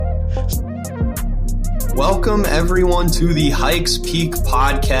Welcome everyone to the Hikes Peak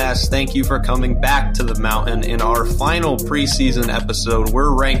podcast. Thank you for coming back to the mountain. In our final preseason episode,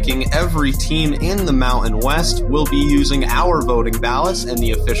 we're ranking every team in the Mountain West. We'll be using our voting ballots, and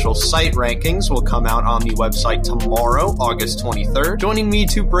the official site rankings will come out on the website tomorrow, August 23rd. Joining me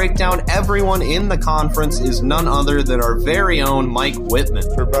to break down everyone in the conference is none other than our very own Mike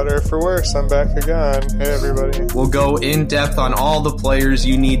Wittmann. For better or for worse, I'm back again. Hey everybody. We'll go in depth on all the players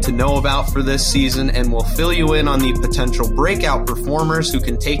you need to know about for this season, and we'll fill you in on the potential breakout performers who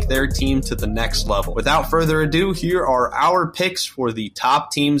can take their team to the next level. Without further ado, here are our picks for the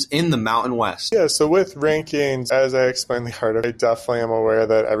top teams in the Mountain West. Yeah, so with rankings, as I explained in the article, I definitely am aware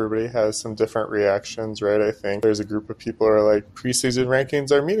that everybody has some different reactions, right? I think there's a group of people who are like, preseason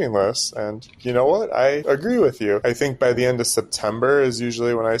rankings are meaningless. And you know what? I agree with you. I think by the end of September is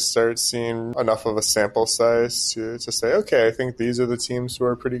usually when I start seeing enough of a sample size to say, okay, I think these are the teams who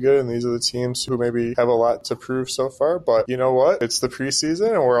are pretty good and these are the teams who maybe have a lot to prove so far. But you know what? It's the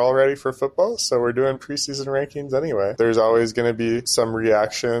preseason and we're all ready for football, so we're doing preseason rankings anyway. There's always going to be some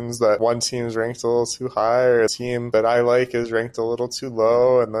reactions that one team's ranked a little too high, or a team that I like is ranked a little too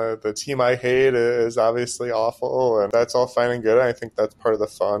low, and the team I hate is obviously awful, and that's all fine and good. I think that's part of the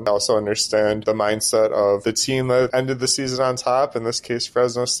fun. I also understand the mindset of the team that ended the season on top, in this case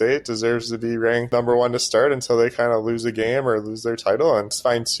Fresno State, deserves to be ranked number one to start until they kind of lose a game or lose their title, and it's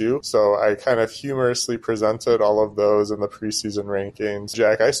fine too. So I kind of humorously presented all of those in the preseason rankings.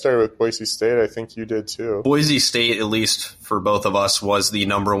 Jack, I started with Boise State. I think you did too. Boise State, at least for both of us, was the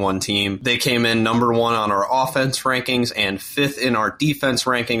number one team. They came in number one on our offense rankings and fifth in our defense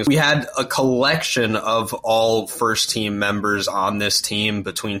rankings. We had a collection of all first team members on this team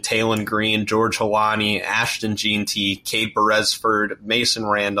between Talon Green, George Holani, Ashton Jeanty, Cade Beresford, Mason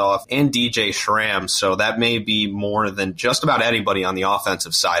Randolph, and DJ Schramm. So that may be more than just about anybody on the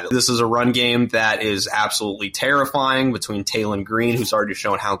offensive side. This is a run game that is absolutely terrifying between Talon Green, who's already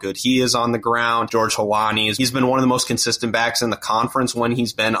shown how good he is on the ground. George Holani, he's been one of the most consistent backs in the conference when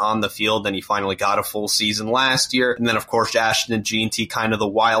he's been on the field, and he finally got a full season last year. And then, of course, Ashton Jeanty, kind of the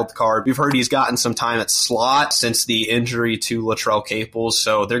wild card. We've heard he's gotten some time at slot since the injury to Latrell Caples,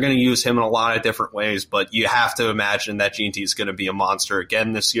 so they're going to use him in a lot of different ways, but you have to imagine that Jeanty is going to be a monster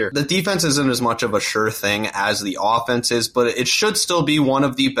again this year. The defense isn't as much of a sure thing as the offense is, but it should still be one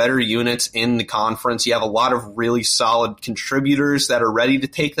of the better units in the conference. You have a lot of really solid contributors that are ready to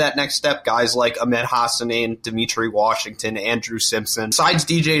take that next step. Guys like Ahmed Hassanein, Dimitri Washington, Andrew Simpson. Besides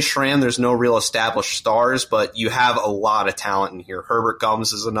DJ Schramm, there's no real established stars, but you have a lot of talent in here. Herbert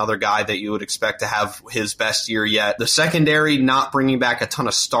Gums is another guy that you would expect to have his best year yet. The secondary, not bringing back a ton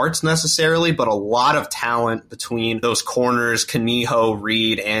of starts necessarily, but a lot of talent between those corners, Kaniho,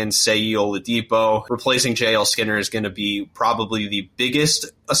 Reed, and Seyi Oladipo. Replacing JL Skinner is going to be probably the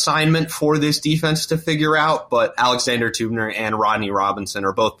biggest assignment for this defense to figure out, but Alexander Tubner and Rodney Robinson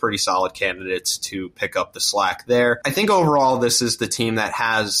are both pretty solid candidates to pick up the slack there. I think overall this is the team that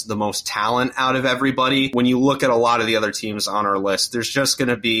has the most talent out of everybody. When you look at a lot of the other teams on our list, there's just going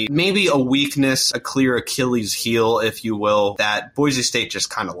to be maybe a weakness, a clear Achilles heel, if you will, that Boise State just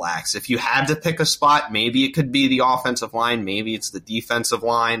kind of lacks. If you had to pick a spot, maybe it could be the offensive line, maybe it's the defensive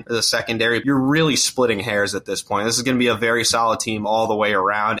line or the secondary. You're really splitting hairs at this point. This is going to be a very solid team all the way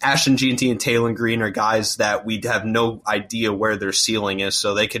around. Ashton Jeanty and Talon Green are guys that we have no idea where their ceiling is,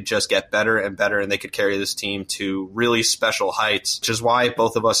 so they could just get better and better, and they could carry this team to really special heights, which is why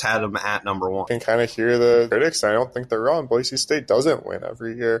both of us had them at number one. You can kind of hear the critics, and I don't think they're wrong. Boise State doesn't win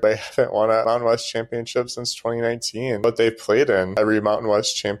every year. They haven't won a Mountain West championship since 2019, but they've played in every Mountain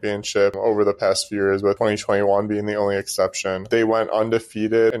West championship over the past few years, with 2021 being the only exception. They went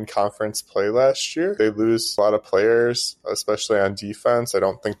undefeated in conference play last year. They lose a lot of players, especially on defense. I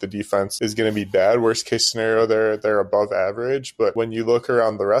don't think the defense is going to be bad. Worst case scenario, they're above average. But when you look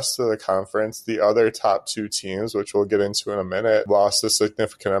around the rest of the conference, the other top two teams, which we'll get into in a minute, lost a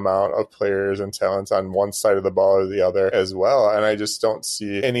significant amount of players and talents on one side of the ball or the other as well. And I just don't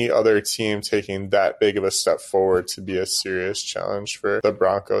see any other team taking that big of a step forward to be a serious challenge for the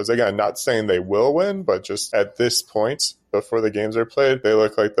Broncos. Again, not saying they will win, but just at this point, before the games are played, they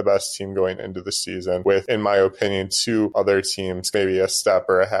look like the best team going into the season with, in my opinion, two other teams maybe a step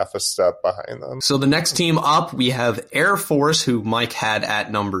or a half a step behind them. So the next team up, we have Air Force, who Mike had at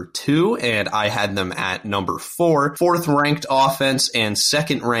number 2, and I had them at number 4. 4th ranked offense and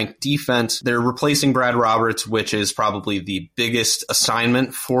 2nd ranked defense. They're replacing Brad Roberts, which is probably the biggest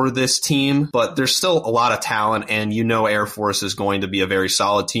assignment for this team, but there's still a lot of talent, and you know Air Force is going to be a very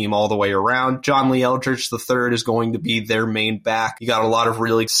solid team all the way around. John Lee Eldridge III is going to be their their main back. You got a lot of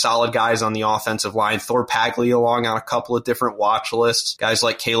really solid guys on the offensive line. Thor Paglialong on a couple of different watch lists. Guys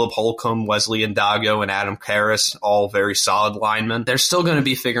like Caleb Holcomb, Wesley Ndago, and Adam Karras, all very solid linemen. They're still going to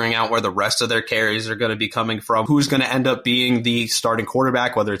be figuring out where the rest of their carries are going to be coming from, who's going to end up being the starting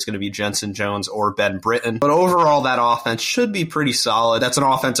quarterback, whether it's going to be Jensen Jones or Ben Britton. But overall, that offense should be pretty solid. That's an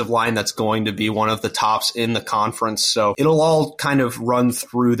offensive line that's going to be one of the tops in the conference. So it'll all kind of run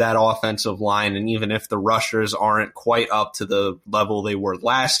through that offensive line. And even if the rushers aren't quite up to the level they were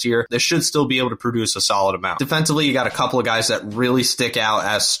last year, they should still be able to produce a solid amount. Defensively, you got a couple of guys that really stick out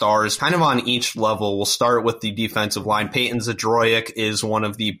as stars, kind of on each level. We'll start with the defensive line. Peyton Zadroic is one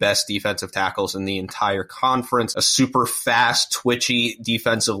of the best defensive tackles in the entire conference, a super fast, twitchy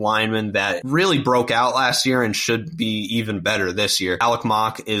defensive lineman that really broke out last year and should be even better this year. Alec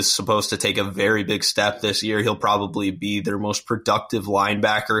Mock is supposed to take a very big step this year. He'll probably be their most productive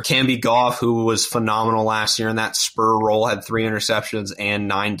linebacker. Camby Goff, who was phenomenal last year in that spur role, had 3 interceptions and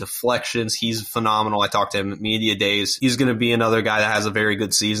 9 deflections. He's phenomenal. I talked to him at media days. He's going to be another guy that has a very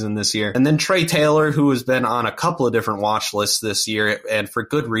good season this year. And then Trey Taylor, who has been on a couple of different watch lists this year, and for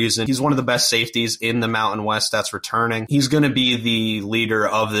good reason. He's one of the best safeties in the Mountain West that's returning. He's going to be the leader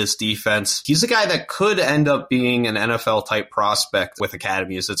of this defense. He's a guy that could end up being an NFL-type prospect with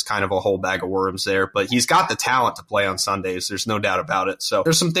academies. It's kind of a whole bag of worms there, but he's got the talent to play on Sundays. There's no doubt about it. So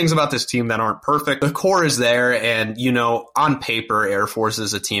there's some things about this team that aren't perfect. The core is there, and, on paper, Air Force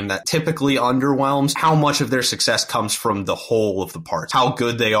is a team that typically underwhelms. How much of their success comes from the whole of the parts, how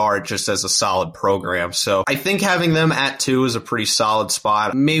good they are just as a solid program. So I think having them at 2 is a pretty solid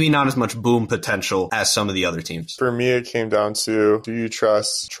spot. Maybe not as much boom potential as some of the other teams. For me, it came down to, do you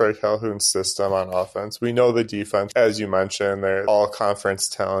trust Troy Calhoun's system on offense? We know the defense, as you mentioned, they're all conference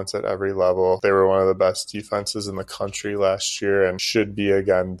talents at every level. They were one of the best defenses in the country last year and should be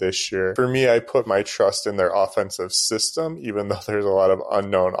again this year. For me, I put my trust in their offensive system, even though there's a lot of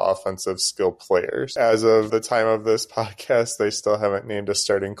unknown offensive skill players. As of the time of this podcast, they still haven't named a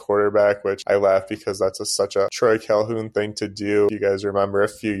starting quarterback, which I laugh because that's such a Troy Calhoun thing to do. You guys remember a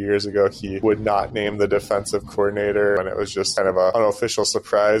few years ago, he would not name the defensive coordinator, and it was just kind of an unofficial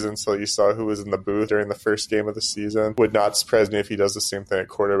surprise until you saw who was in the booth during the first game of the season. Would not surprise me if he does the same thing at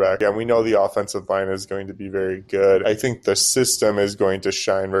quarterback. Yeah, we know the offensive line is going to be very good. I think the system is going to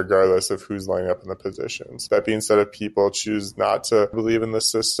shine regardless of who's lining up in the positions. That being said, if people choose not to believe in the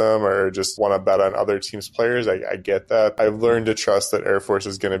system or just want to bet on other teams' players, I get that. I've learned to trust that Air Force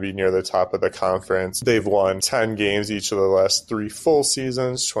is going to be near the top of the conference. They've won 10 games each of the last 3 full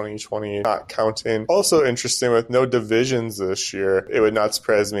seasons, 2020 not counting. Also interesting, with no divisions this year, it would not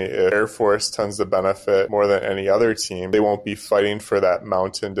surprise me if Air Force tends to benefit more than any other team. They won't be fighting for that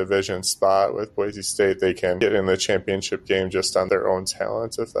Mountain Division spot with Boise State. They can get in the championship game just on their own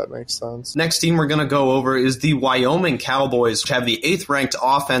talent, if that makes sense. Next team we're going to go over is the Wyoming Cowboys, which have the 8th ranked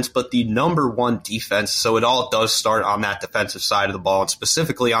offense, but the number 1 defense. So it all does start on that defensive side of the ball, and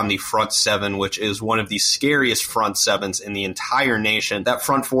specifically on the front 7, which is one of the scariest front 7s in the entire nation. That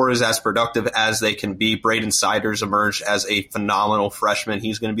front 4 is as productive as they can be. Braden Siders emerged as a phenomenal freshman.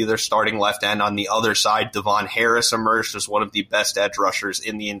 He's going to be their starting left end. On the other side, Devon Harris emerged as one of the best edge rushers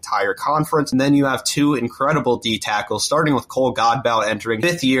in the entire conference. And then you have 2 incredible D tackles, starting with Cole Godbout entering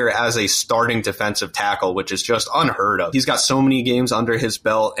 5th year as a starting defensive tackle, which is just unheard of. He's got so many games under his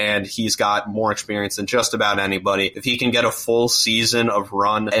belt, and he's got more experience than just about anybody. If he can get a full season of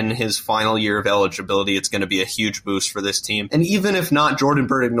run in his final year of eligibility, it's going to be a huge boost for this team. And even if not, Jordan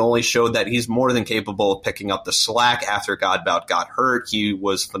Bertignoli showed that he's more than capable of picking up the slack after Godbout got hurt. He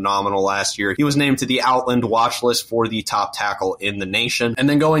was phenomenal last year. He was named to the Outland watch list for the top tackle in the nation. And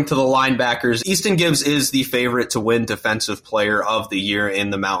then going to the linebackers, Easton Gibbs is the favorite to win Defensive Player of the Year in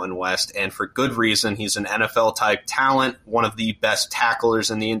the Mountain West, and for good reason. He's an NFL-type talent, one of the best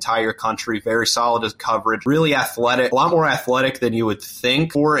tacklers in the entire country, very solid as coverage, really athletic, a lot more athletic than you would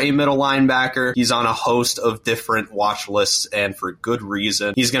think for a middle linebacker. He's on a host of different watch lists, and for good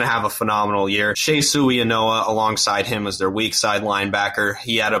reason. He's going to have a phenomenal year. Shea Suianoa alongside him as their weak side linebacker.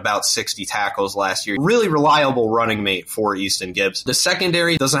 He had about 60 tackles last year. Really reliable running mate for Easton Gibbs. The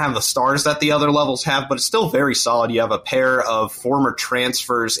secondary doesn't have the stars that the other levels have, but it's still very solid. You have a pair of former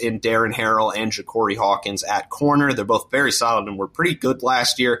transfers in Darren Harrell and Ja'Cory Hawkins at corner. They're both very solid and were pretty good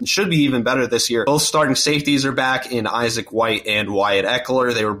last year and should be even better this year. Both starting safeties are back in Isaac White and Wyatt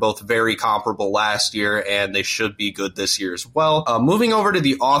Eckler. They were both very comparable last year, and they should be good this year as well. Moving over to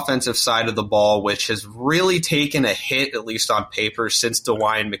the offensive side of the ball, which has really taken a hit, at least on paper, since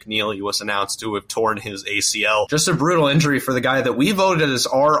DeWine McNeely was announced to have torn his ACL. Just a brutal injury for the guy that we voted as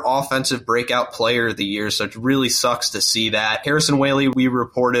our offensive breakout player of the year, so it really sucks to see that. Harrison Whaley, we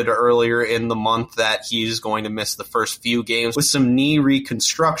reported earlier in the month that he's going going to miss the first few games with some knee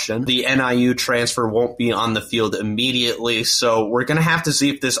reconstruction. The NIU transfer won't be on the field immediately, so we're going to have to see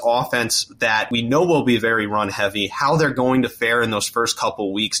if this offense that we know will be very run heavy, how they're going to fare in those first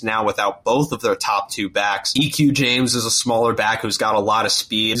couple weeks now without both of their top two backs. EQ James is a smaller back who's got a lot of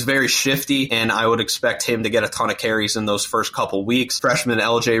speed. He's very shifty, and I would expect him to get a ton of carries in those first couple weeks. Freshman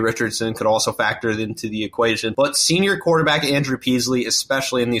LJ Richardson could also factor into the equation, but senior quarterback Andrew Peasley,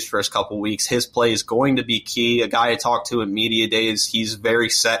 especially in these first couple weeks, his play is going to be key. A guy I talked to at media days, he's very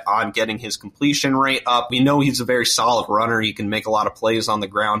set on getting his completion rate up. We know he's a very solid runner. He can make a lot of plays on the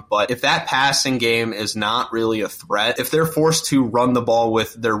ground, but if that passing game is not really a threat, if they're forced to run the ball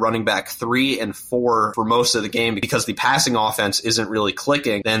with their running back 3 and 4 for most of the game because the passing offense isn't really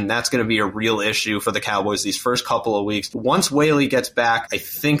clicking, then that's going to be a real issue for the Cowboys these first couple of weeks. Once Whaley gets back, I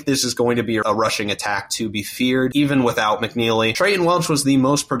think this is going to be a rushing attack to be feared, even without McNeely. Trayton Welch was the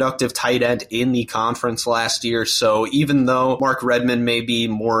most productive tight end in the conference last year, so even though Mark Redmond may be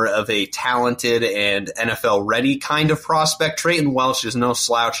more of a talented and NFL-ready kind of prospect, Trayton Welch is no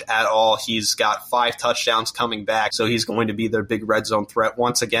slouch at all. He's got 5 touchdowns coming back, so he's going to be their big red zone threat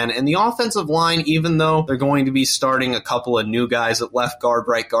once again. And the offensive line, even though they're going to be starting a couple of new guys at left guard,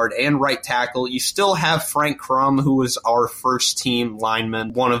 right guard, and right tackle, you still have Frank Crum, who is our first team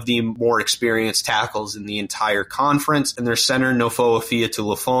lineman, one of the more experienced tackles in the entire conference, and their center Nofoa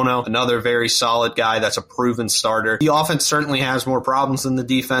Fiatulifono, another very solid guy that's a proven starter. The offense certainly has more problems than the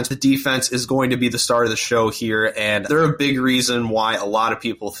defense. The defense is going to be the star of the show here, and they're a big reason why a lot of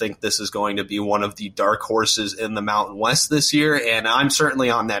people think this is going to be one of the dark horses in the Mountain West this year, and I'm certainly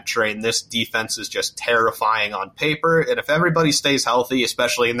on that train. This defense is just terrifying on paper, and if everybody stays healthy,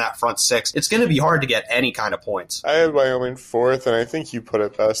 especially in that front six, it's going to be hard to get any kind of points. I had Wyoming 4th, and I think you put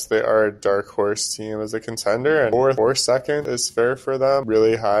it best. They are a dark horse team as a contender, and 4th or 2nd is fair for them.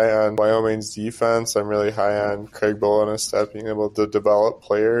 Really high on Wyoming's defense. I'm really high on Craig Bolanestep being able to develop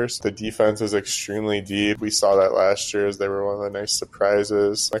players. The defense is extremely deep. We saw that last year as they were one of the nice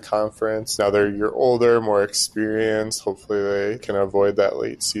surprises in the conference. Now they're a year older, more experienced. Hopefully they can avoid that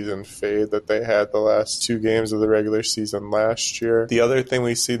late season fade that they had the last 2 games of the regular season last year. The other thing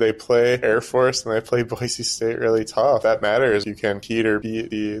we see, they play Air Force and they play Boise State really tough. That matters. You can compete or beat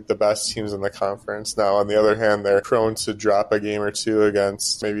the best teams in the conference. Now, on the other hand, they're prone to drop a game or two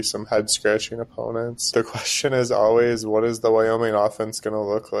against maybe some head-scratching opponents. The question is always, what is the Wyoming offense going to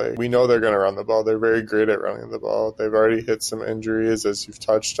look like? We know they're going to run the ball. They're very great at running the ball. They've already hit some injuries, as you've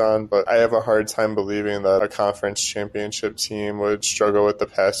touched on, but I have a hard time believing that a conference championship team would struggle with the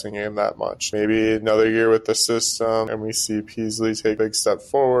passing game that much. Maybe another year with the system, and we see Peasley take a big step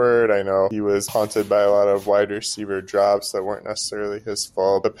forward. I know he was haunted by a lot of wide receiver drops that weren't necessarily his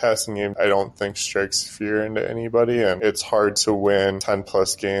fault. The passing game, I don't think, strikes fear into anybody, and it's hard to win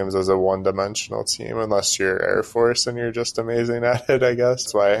 10-plus games as a one-dimensional team unless you're Air Force and you're just amazing at it, I guess.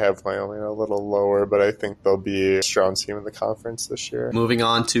 That's why I have Wyoming a little lower, but I think they'll be a strong team in the conference this year. Moving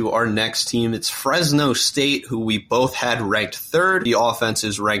on to our next team, it's Fresno State, who we both had ranked 3rd. The offense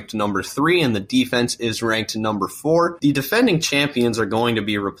is ranked number 3, and the defense is ranked number 4. The defending champions are going to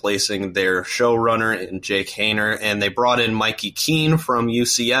be replacing their showrunner in Jake Haener, and they brought in Mikey Keene from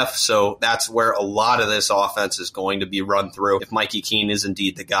UCF, so that's where a lot of this offense is going to be run through. If Mikey Keene is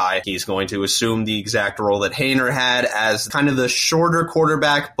indeed the guy, he's going to assume the exact role that Haener had as kind of the shorter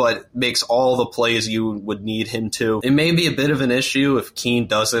quarterback, but makes all the plays you would need him to. It may be a bit of an issue if Keene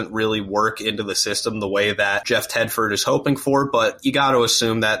doesn't really work into the system the way that Jeff Tedford is hoping for, but you got to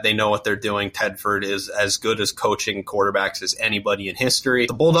assume that they know what they're doing. Tedford is as good as coaching quarterbacks as anybody in history.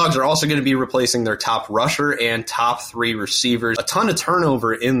 The Bulldogs are also going to be replacing their top rusher and top 3 receivers. A ton of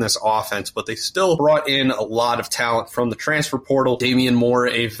turnover in this offense, but they still brought in a lot of talent from the transfer portal. Damian Moore,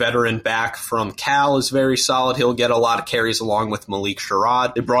 a veteran back from Cal, is very solid. He'll get a lot of carries along with Malik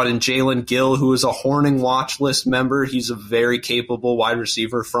Sherrod. They brought in Jalen Gill, who is a Horning watch list member. He's a very capable wide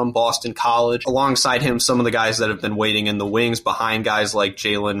receiver from Boston College. Alongside him, some of the guys that have been waiting in the wings behind guys like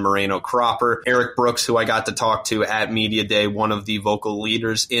Jalen Moreno-Cropper, Eric Brooks, who I got to talk to at Media Day, one of the vocal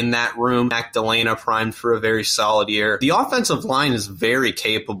leaders in that room. Mac Delana primed for a very solid year. The offensive line is very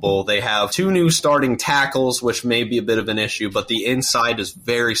capable. They have 2 new starting tackles, which may be a bit of an issue, but the inside is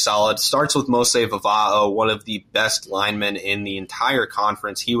very solid. Starts with Mose Vavao, one of the best linemen in the entire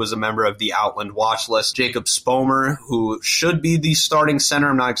conference. He was a member of the Outland watch list. Jacob Spomer, who should be the starting center.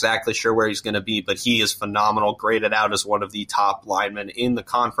 I'm not exactly sure where he's going to be, but he is phenomenal, graded out as one of the top linemen in the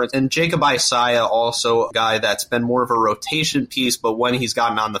conference. And Jacob Isaiah, also a guy that's been more of a rotation piece, but when he's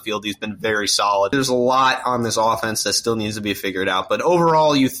gotten on the field, he's been very solid. There's a lot on this offense that still needs to be figured out, but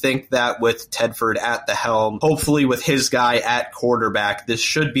overall, you think that with Tedford at the helm, hopefully with his guy at quarterback, this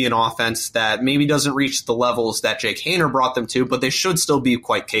should be an offense that that maybe doesn't reach the levels that Jake Haener brought them to, but they should still be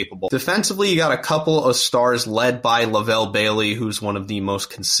quite capable. Defensively, you got a couple of stars led by Lavelle Bailey, who's one of the most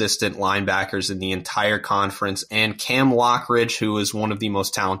consistent linebackers in the entire conference, and Cam Lockridge, who is one of the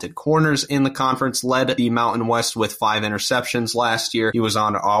most talented corners in the conference, led the Mountain West with 5 interceptions last year. He was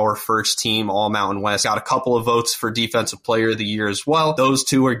on our first team, All Mountain West, got a couple of votes for Defensive Player of the Year as well. Those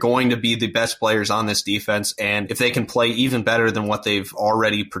two are going to be the best players on this defense, and if they can play even better than what they've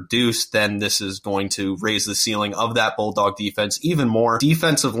already produced, then this is going to raise the ceiling of that Bulldog defense even more.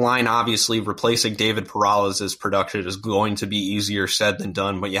 Defensive line, obviously, replacing David Perales' production is going to be easier said than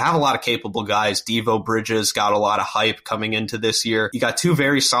done, but you have a lot of capable guys. Devo Bridges got a lot of hype coming into this year. You got 2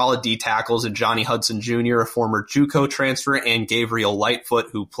 very solid D tackles in Johnny Hudson Jr., a former JUCO transfer, and Gabriel Lightfoot,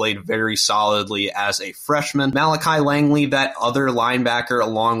 who played very solidly as a freshman. Malachi Langley, that other linebacker,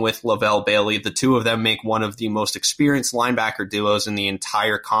 along with Lavelle Bailey, the two of them make one of the most experienced linebacker duos in the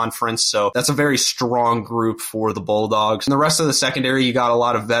entire conference, so that's a very strong group for the Bulldogs. And the rest of the secondary, you got a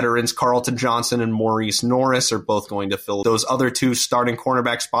lot of veterans. Carlton Johnson and Maurice Norris are both going to fill those other 2 starting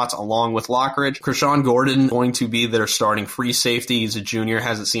cornerback spots along with Lockridge. Krishawn Gordon going to be their starting free safety. He's a junior,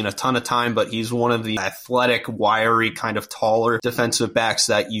 hasn't seen a ton of time, but he's one of the athletic, wiry, kind of taller defensive backs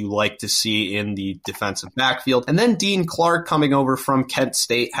that you like to see in the defensive backfield. And then Dean Clark, coming over from Kent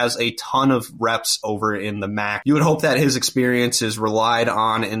State, has a ton of reps over in the MAC. You would hope that his experience is relied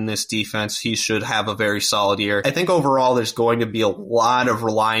on in this defense. He should have a very solid year. I think overall there's going to be a lot of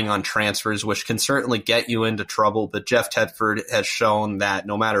relying on transfers, which can certainly get you into trouble, but Jeff Tedford has shown that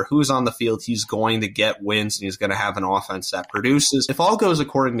no matter who's on the field, he's going to get wins and he's going to have an offense that produces. If all goes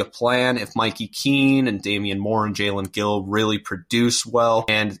according to plan, if Mikey Keene and Damian Moore and Jalen Gill really produce well,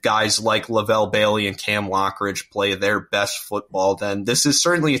 and guys like Lavelle Bailey and Cam Lockridge play their best football, then this is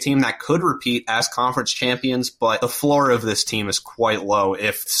certainly a team that could repeat as conference champions, but the floor of this team is quite low.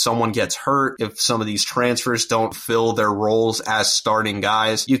 If someone gets hurt, if some of these transfers don't fill their roles as starting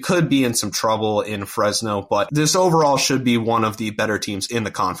guys, you could be in some trouble in Fresno, but this overall should be one of the better teams in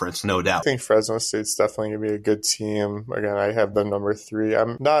the conference, no doubt. I think Fresno State's definitely going to be a good team. Again, I have them number 3.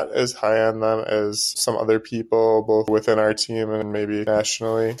 I'm not as high on them as some other people, both within our team and maybe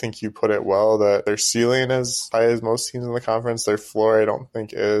nationally. I think you put it well that their ceiling is high as most teams in the conference. Their floor, I don't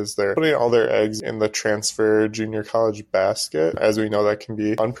think, is. They're putting all their eggs in the transfer junior college basket. As we know, that can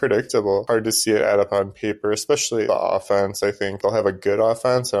be unpredictable. Hard to see it add up on paper, especially the offense. I think they'll have a good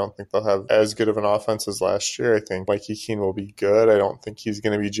offense. I don't think they'll have as good of an offense as last year. I think Mikey Keene will be good. I don't think he's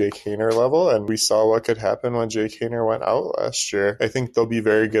going to be Jake Haener level, and we saw what could happen when Jake Haener went out last year. I think they'll be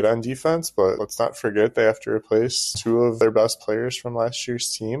very good on defense, but let's not forget they have to replace 2 of their best players from last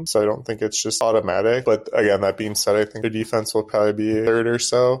year's team, so I don't think it's just automatic. But again, that being said, I think their defense will probably be 3rd or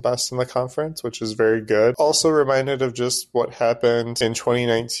so best in the conference, which is very good. Also reminded of just what happened in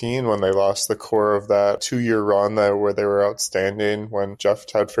 2019 when they lost the core of that 2-year run where they were outstanding when Jeff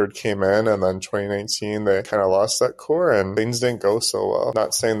Tedford came in, and then 2019 they kind of lost that core and things didn't go so well.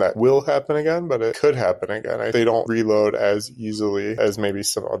 Not saying that will happen again, but it could happen again. They don't reload as easily as maybe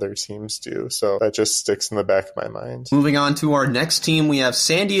some other teams do, so that just sticks in the back of my mind. Moving on to our next team, we have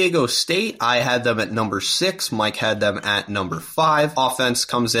San Diego State. I had them at number 6. Mike had them at number 5. Offense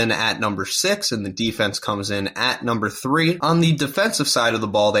comes in at number 6, and the defense comes in at number 3. On the defensive side of the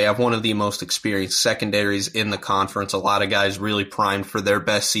ball, they have one of the most experienced secondaries in the conference. A lot of guys really primed for their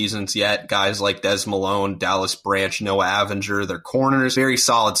best seasons yet. Guys like Des Malone, Dallas Branch, Noah Avenger, their corners. Very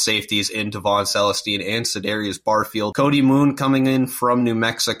solid safeties in Devon Celestine and Cedarius Barfield. Cody Moon, coming in from New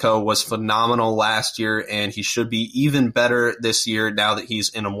Mexico, was phenomenal last year, and he should be even better this year now that he's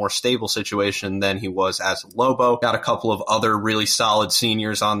in a more stable situation than he was as a Lobo. Got a couple of other really solid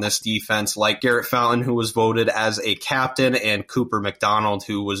seniors on this defense, like Garrett Fountain, who was voted as a captain, and Cooper McDonald,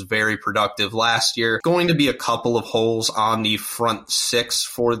 who was very productive last year. Going to be a couple of holes on the front 6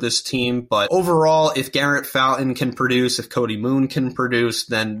 for this team, but overall, if Garrett Fountain can produce, if Cody Moon can produce,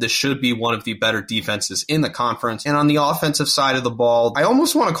 then this should be one of the better defenses in the conference. And on the offensive side of the ball, I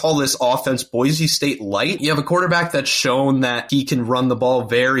almost want to call this offense Boise State light. You have a quarterback that's shown that he can run the ball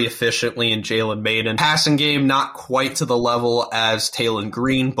very efficiently in Jalen Maiden. Passing game, not quite to the level as Talon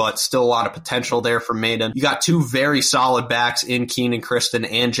Green, but still a lot of potential there for Maiden. You got 2 very solid backs in Keenan Kristen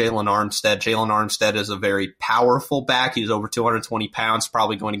and Jalen Armstead. Jalen Armstead is a very powerful back. He's over 220 pounds,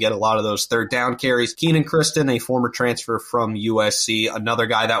 probably going to get a lot of those third down carries. Keenan Kristen, a former transfer from USC, another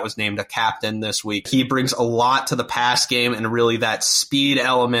guy that was named a captain this week. He brings a lot to the pass game and really that speed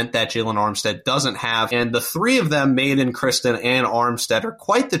element that Jalen Armstead doesn't have. And the 3 of them, Maiden, Kristen, and Armstead, are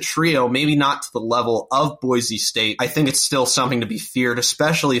quite the trio, maybe not to the level of Boise State. I think it's still something to be feared,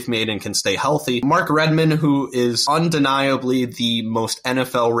 especially if Maiden can stay healthy. Mark Redmond, who is undeniably the most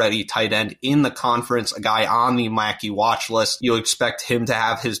NFL NFL-ready tight end in the conference, a guy on the Mackey watch list. You'll expect him to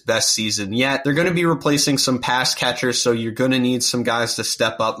have his best season yet. They're going to be replacing some pass catchers, so you're going to need some guys to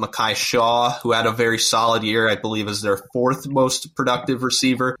step up. Mekhi Shaw, who had a very solid year, I believe is their fourth most productive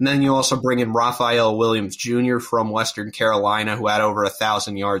receiver. And then you also bring in Raphael Williams Jr. from Western Carolina, who had over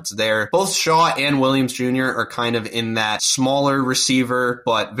 1,000 yards there. Both Shaw and Williams Jr. are kind of in that smaller receiver,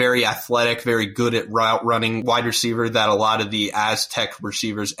 but very athletic, very good at route running wide receiver that a lot of the Aztec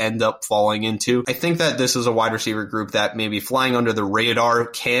receivers end up falling into. I think that this is a wide receiver group that maybe flying under the radar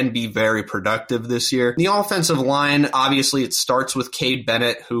can be very productive this year. The offensive line, obviously it starts with Cade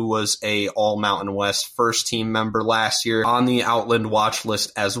Bennett, who was a All Mountain West first team member last year on the Outland watch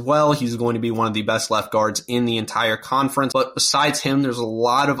list as well. He's going to be one of the best left guards in the entire conference. But besides him, there's a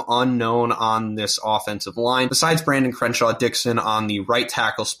lot of unknown on this offensive line. Besides Brandon Crenshaw Dixon on the right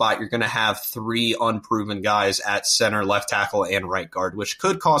tackle spot, you're going to have three unproven guys at center, left tackle, and right guard, which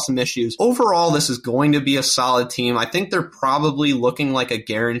could cause some issues. Overall, this is going to be a solid team. I think they're probably looking like a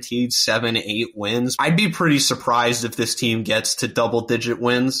guaranteed 7-8 wins. I'd be pretty surprised if this team gets to double-digit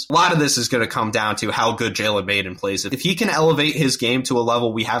wins. A lot of this is going to come down to how good Jalen Mayden plays. If he can elevate his game to a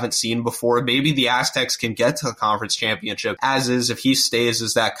level we haven't seen before, maybe the Aztecs can get to the conference championship. As is, if he stays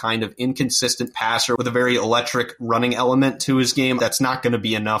as that kind of inconsistent passer with a very electric running element to his game, that's not going to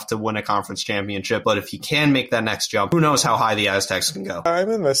be enough to win a conference championship. But if he can make that next jump, who knows how high the Aztecs can go. I'm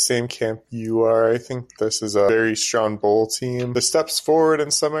in the same camp you are. I think this is a very strong bowl team. The steps forward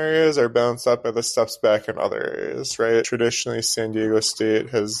in some areas are balanced out by the steps back in other areas, right? Traditionally, San Diego State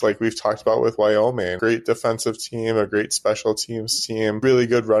has, like we've talked about with Wyoming, great defensive team, a great special teams team, really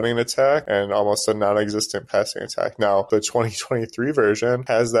good running attack, and almost a non-existent passing attack. Now, the 2023 version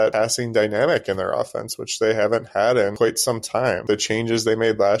has that passing dynamic in their offense, which they haven't had in quite some time. The changes they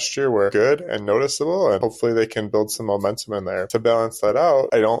made last year were good and noticeable, and hopefully they can build some momentum in there. To balance that out,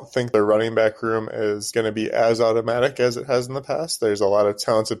 I don't think their running back room is going to be as automatic as it has in the past. There's a lot of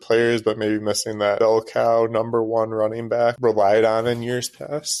talented players, but maybe missing that bell cow number one running back relied on in years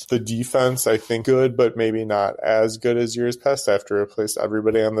past. The defense, I think, good, but maybe not as good as years past. After replaced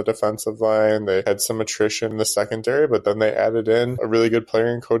everybody on the defensive line, they had some attrition in the secondary, but then they added in a really good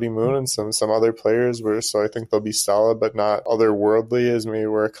player in Cody Moon and some other players so I think they'll be solid, but not otherworldly as maybe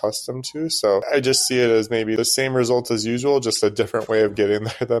we're accustomed to. So I just see it as maybe the same result as usual, just a different way of getting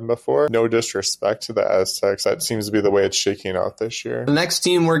there than before. No disrespect to the Aztecs. That seems to be the way it's shaking out this year. The next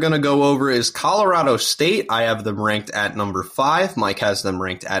team we're going to go over is Colorado State. I have them ranked at number 5. Mike has them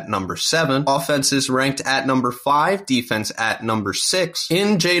ranked at number 7. Offense is ranked at number 5. Defense at number 6.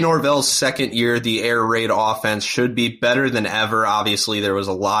 In Jay Norvell's second year, the air raid offense should be better than ever. Obviously, there was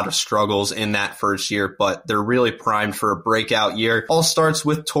a lot of struggles in that first year, but they're really primed for a breakout year. All starts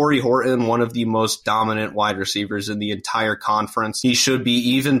with Torrey Horton, one of the most dominant wide receivers in the entire conference. He should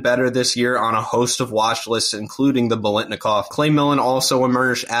be even better this year on a host of watch lists, including the Bolitnikov. Clay Millen also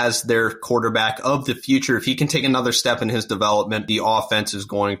emerged as their quarterback of the future. If he can take another step in his development, the offense is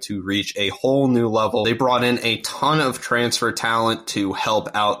going to reach a whole new level. They brought in a ton of transfer talent to help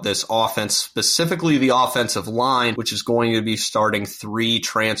out this offense, specifically the offensive line, which is going to be starting 3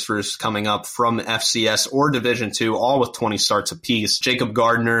 transfers coming up from FCS or Division II, all with 20 starts apiece. Jacob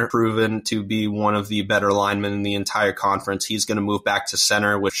Gardner, proven to be one of the better linemen in the entire conference. He's going to move back to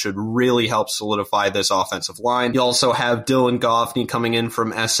center, which should really help solidify this offensive line. You also have Dylan Goffney coming in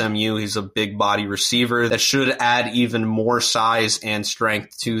from SMU. He's a big body receiver that should add even more size and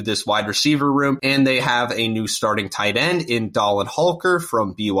strength to this wide receiver room. And they have a new starting tight end in Dallin Hulker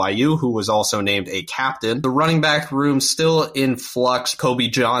from BYU, who was also named a captain. The running back room still in flux. Kobe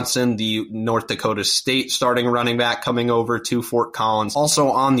Johnson, the North Dakota State starting running back, coming over to Fort Collins. Also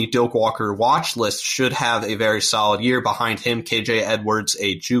on the Doak Walker watch list, should have a very solid year. Behind him, KJ Edwards,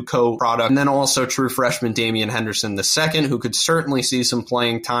 a JUCO product. And then also true freshman Damian Henderson II, who could certainly see some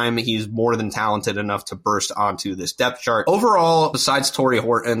playing time. He's more than talented enough to burst onto this depth chart. Overall, besides Torrey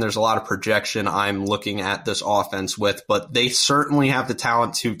Horton, there's a lot of projection I'm looking at this offense with, but they certainly have the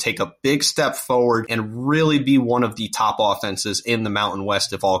talent to take a big step forward and really be one of the top offenses in the Mountain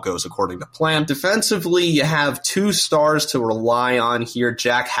West if all goes according to plan. Defensively, you have 2 stars to rely on here.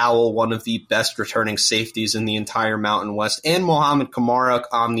 Jack Howell, one of the best returning safeties in the entire Mountain West, and Mohamed Kamara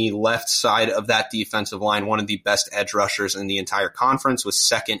on the left side of that defensive line, one of the best edge rushers in the entire conference, was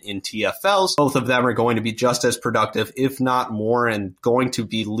second in TFLs. Both of them are going to be just as productive, if not more, and going to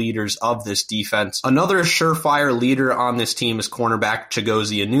be leaders of this defense. Another surefire leader on this team is cornerback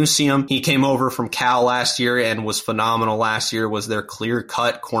Chigozie Anusium. He came over from Cal last year and was phenomenal last year, was their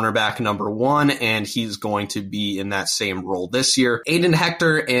clear-cut cornerback number 1, and he's going to be in that same role this year. Aiden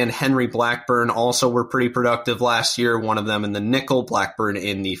Hector and Henry Blackburn also were pretty productive last year, one of them in the nickel, Blackburn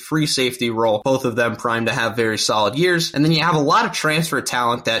in the free safety role. Both of them primed to have very solid years. And then you have a lot of transfer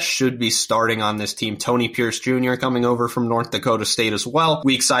talent that should be starting on this team. Tony Pierce Jr. coming over from North Dakota State as well.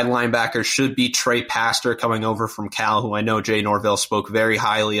 Weak side linebacker should be Trey Pastor coming over from Cal, who I know Jay Norvell spoke very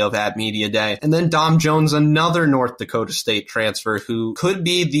highly of at Media Day. And then Dom Jones, another North Dakota State transfer who could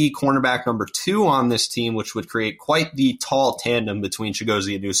be the cornerback number 2 on this team, which would create quite the tall tandem between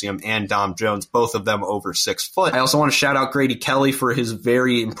Chigozie Anusium and Dom Jones, both of them over 6 foot. I also want to shout out Grady Kelly for his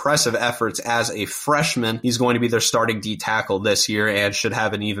very impressive efforts as a freshman. He's going to be their starting D tackle this year and should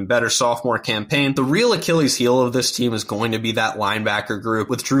have an even better sophomore campaign. The real Achilles heel of this team is going to be that linebacker group.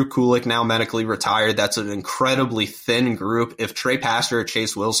 With Drew Kulik now medically retired, that's an incredibly thin group. If Trey Pastor or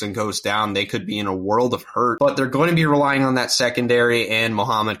Chase Wilson goes down, they could be in a world of hurt. But they're going to be relying on that secondary and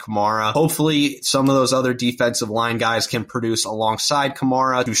Mohamed Kamara. Hopefully, some of those other defensive line guys can produce alongside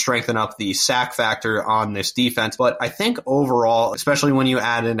Kamara to strengthen up the sack factor on this defense. But I think overall, especially when you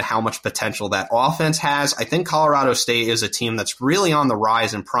add in how much potential that offense has, I think Colorado State is a team that's really on the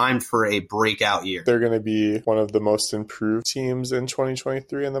rise and primed for a breakout year. They're going to be one of the most improved teams in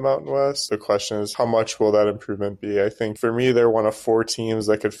 2023 in the Mountain West. The question is, how much will that improvement be? I think for me, they're one of 4 teams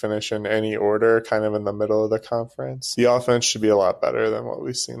that could finish in any order, kind of in the middle of the conference. The offense should be a lot better than what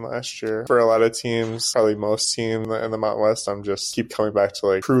we've seen last year. For a lot of teams, probably most teams in the Mountain West, I'm just keep coming back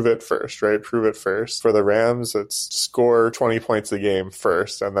to prove it first, right? Prove it first. For the Rams, it's score 20 points a game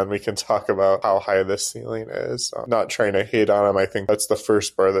first, and then we can talk about how high this ceiling is. I'm not trying to hate on them. I think that's the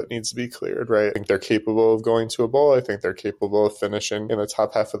first bar that needs to be cleared, right? I think they're capable of going to a bowl. I think they're capable of finishing in the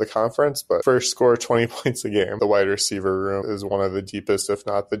top half of the conference, but first score 20 points a game. The wide receiver room is one of the deepest, if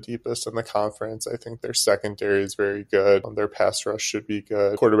not the deepest in the conference. I think their secondary is very good. Their pass rush should be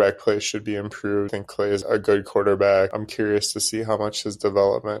good. Quarterback play should be improved. I think Clay is a good quarterback. I'm curious to see how much his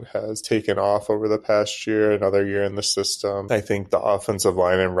development has taken off over the past year, another year in the system. I think the offensive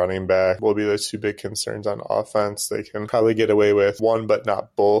line and running back will be the 2 big concerns on offense. They can probably get away with one, but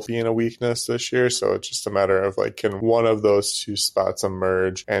not both being a weakness this year. So it's just a matter of can one of those 2 spots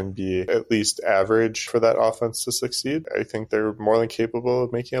emerge and be at least average for that offense to succeed? I think they're more than capable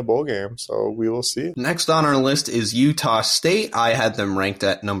of making a bowl game. So we will see. Next on our list is Utah State. I had them ranked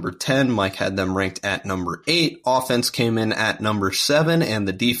at number 10. Mike had them ranked at number 8. Offense came in at number 7 and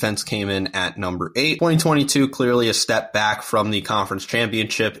the defense came in at number 8. 2022 clearly a step back from the conference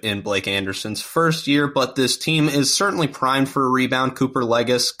championship in Blake Anderson's first year, but this team is certainly primed for a rebound. Cooper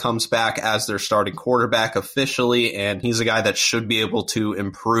Legas comes back as their starting quarterback officially, and he's a guy that should be able to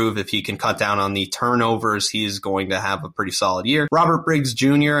improve if he can cut down on the turnovers. He's going to have a pretty solid year. Robert Briggs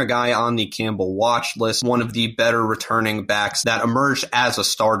Jr., a guy on the Campbell watch list, one of the better returning backs that emerged as a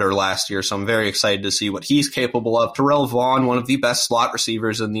starter last year, so I'm very excited to see what he's capable of. Terrell Vaughn, one of the best slot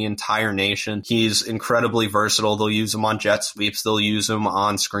receivers in the entire nation. He's incredibly versatile. They'll use him on jet sweeps. They'll use him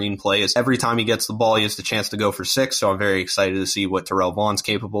on screen plays. Every time he gets the ball, he has the chance to go for 6, so I'm very excited to see what Terrell Vaughn's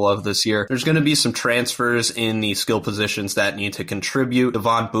capable of this year. There's going to be some transfers in the skill positions that need to contribute.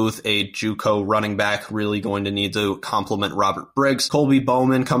 Devon Booth, a JUCO running back, really going to need to complement Robert Briggs. Colby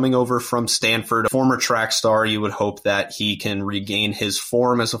Bowman coming over from Stanford, a former track star. You would hope that he can regain his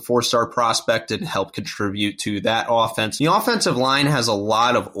form as a 4-star prospect and help contribute to that offense. The offensive line has a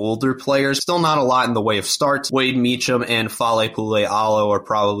lot of older players, still not a lot in the way of starts. Wade Meacham and Fale Pule-Alo are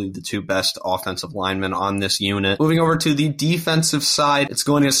probably the 2 best offensive linemen on this unit. Moving over to the defensive side, it's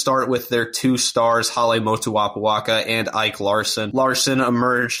going to start with their 2 stars, Hale Motuapuaka and Ike Larson. Larson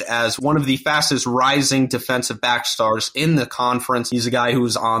emerged as one of the fastest rising defensive back stars in the conference. He's a guy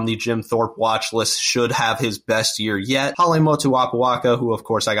who's on the Jim Thorpe watch list, should have his best year yet. Hale Motuapuaka, who of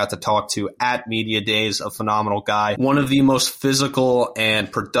course I got to talk to at Media Days, a phenomenal guy, one of the most physical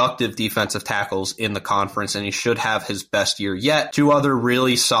and productive defensive tackles in the conference, and he should have his best year yet. 2 other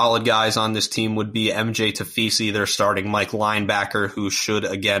really solid guys on this team would be MJ Tafisi, their starting Mike linebacker, who should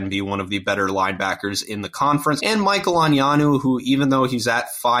again be one of the better linebackers in the conference, and Michael Anyanu, who even though he's at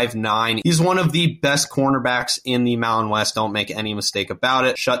 5'9", he's one of the best cornerbacks in the Mountain West. Don't make any mistake about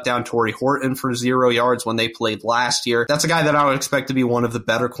it. Shut down Torrey Horton for 0 yards when they played last year. That's a guy that I would expect to be one of the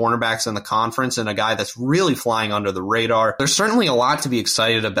better cornerbacks in the conference and a guy that's really flying under the radar. There's certainly a lot to be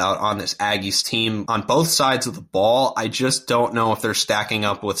excited about on this Aggies team on both sides of the ball. I just don't know if they're stacking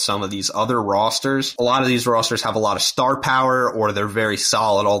up with some of these other rosters. A lot of these rosters have a lot of star power, or they're very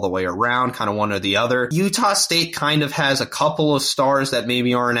solid all the way around, kind of one or the other. Utah State kind of has a couple of stars that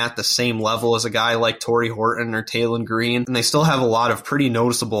maybe aren't at the same level as a guy like Torrey Horton or Taylon Green, and they still have a lot of pretty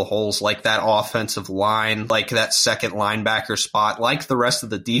noticeable holes, like that offensive line, like that second linebacker spot, like the rest of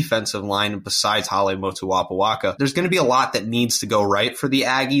the defensive line besides Hale Motuapuaka. There's going to be a lot that needs to go right for the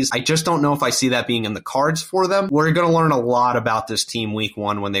Aggies. I just don't know if I see that being in the cards for them. we're going to learn a lot about this team week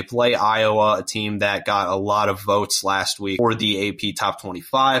 1 when they play Iowa, a team that got a lot of votes last week for the AP Top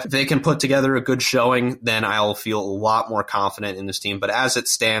 25. If they can put together a good showing, then I'll feel a lot more confident in this team. But as it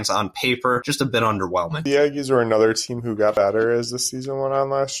stands on paper, just a bit underwhelming. The Aggies were another team who got better as the season went on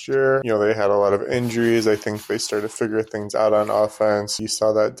last year. They had a lot of injuries. I think they started to figure things out on offense. You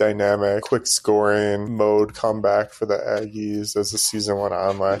saw that dynamic, quick scoring mode come back for the Aggies as the season went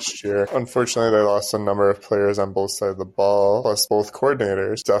on last year. Unfortunately, they lost a number of players on both sides of the ball, plus both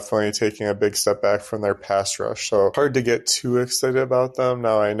coordinators, definitely taking a big step back from their pass rush. So hard to get too excited about them.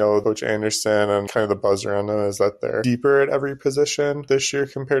 Now I know Coach Anderson and kind of the buzz around them is that they're deeper at every position this year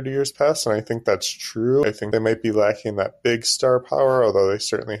compared to years past, and I think that's true. I think they might be lacking that big star power, although they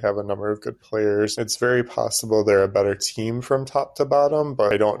certainly have a number of good players. It's very possible they're a better team from top to bottom,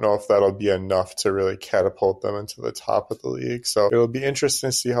 but I don't know if that'll be enough to really catapult them into the top of the league. So it'll be interesting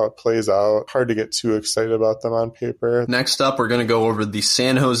to see how it plays out. Hard to get too excited about them on paper. Next up, we're going to go over the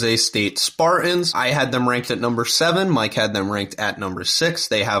San Jose State Spartans. I had them ranked at number 7. Mike had them ranked at number 6.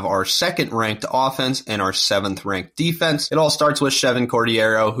 They have our 2nd ranked offense and our 7th ranked defense. It all starts with Chevan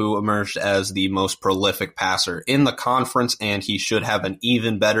Cordeiro, who emerged as the most prolific passer in the conference, and he should have an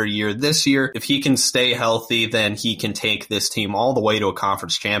even better year this year. If he can stay healthy, then he can take this team all the way to a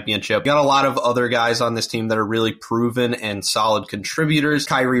conference championship. Got a lot of other guys on this team that are really proven and solid contributors.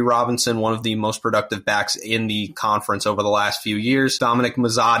 Kyrie Robinson, one of the most productive backs in the conference over the last few years. Dominic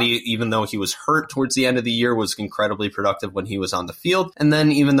Mazzotti, even though he was hurt towards the end of the year, was incredibly productive when he was on the field. And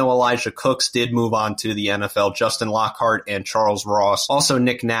then even though Elijah Cooks did move on to the NFL, Justin Lockhart and Charles Ross, also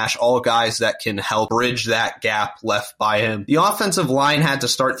Nick Nash, all guys that can help bridge that gap left by him. The offensive line had to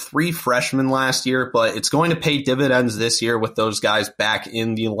start 3 freshmen last year, but it's going to pay dividends this year with those guys back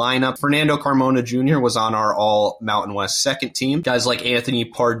in the lineup. Fernando Carmona Jr. was on our all Mountain West 2nd team. Guys like Anthony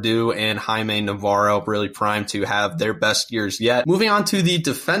Pardue and Jaime Navarro really primed to have their best years yet. Moving on to the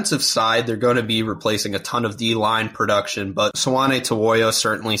defensive side, they're going to be replacing a ton of D-line production, but Sawane Tawoyo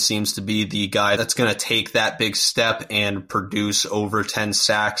certainly seems to be the guy that's going to take that big step and produce over 10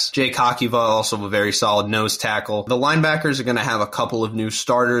 sacks. Jay Kakiva, also a very solid nose tackle. The linebackers are going to have a couple of new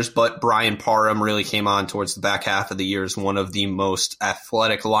starters, but Brian Parham really came on towards the back half of the year as one of the most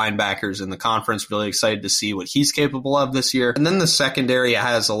athletic linebackers in the conference. Really excited to see what he's capable of this year. And then the secondary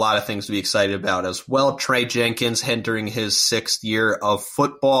has a lot of things to be excited about as well. Trey Jenkins entering his 6th year of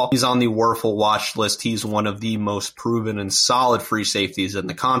football. He's on the Werfel watch list. He's one of the most proven and solid free safeties in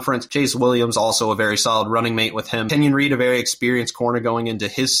the conference. Chase Williams, also a very solid running mate with him. Kenyon Reed, a very experienced corner going into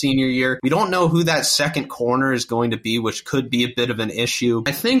his senior year. We don't know who that second corner is going to be, which could be a bit of an issue.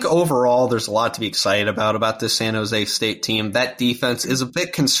 I think overall there's a lot to be excited about this San Jose State team. That defense is a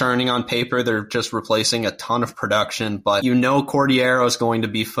bit concerning on paper. They're just replacing a ton of production, but Cordeiro is going to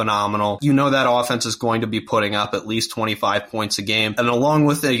be phenomenal. That offense is going to be putting up at least 25 points a game. And along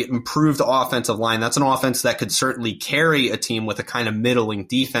with an improved offensive line, that's an offense that could certainly carry a team with a kind of middling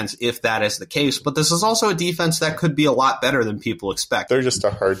defense if that is the case. But this is also a defense that could be a lot better than people expect. They're just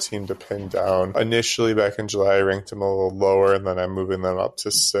a hard team to pin down. Initially, back in July, I ranked them a little lower, and then I'm moving them up to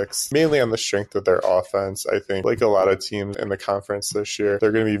 6th, mainly on the strength of their offense. I think, like a lot of teams in the conference this year,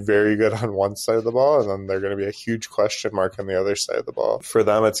 they're going to be very good on one side of the ball, and then they're going to be a huge question mark on the other side of the ball. For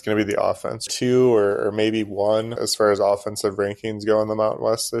them, it's going to be the offense. 2 or maybe 1 as far as offensive rankings go in the Mountain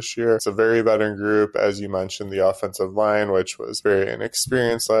West this year. It's a very veteran group. As you mentioned, the offensive line, which was very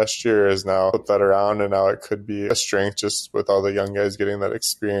inexperienced last year, is now flipped that around, and now it could be a strength just with all the young guys getting that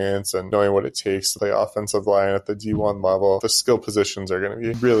experience and knowing what it takes to play offensive line at the D1 level. The skill positions are going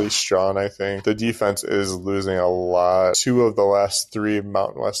to be really strong, I think. The defense is losing a lot. 2 of the last 3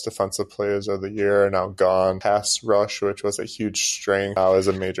 Mountain West defensive players of the year are now gone. Pass rush, which was a huge strength, now is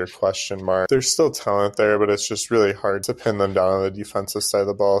a major question mark. There's still talent there, but it's just really hard to pin them down on the defensive side of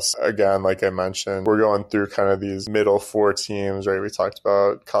the ball. So again, like I mentioned, we're going through kind of these middle 4 teams, right? We talked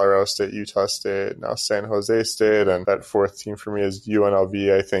about Colorado State, Utah State, now San Jose State, and that 4th team for me is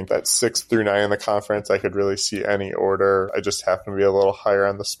UNLV. I think that 6 through 9 in the conference, I could really see any order. I just happen to be a little higher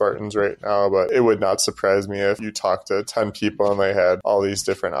on the Spartans right now, but it would not surprise me if you talked to 10 people and they had all these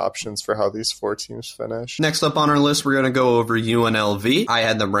different options for how these 4 teams finish. Next up on our list, we're going to go over UNLV. I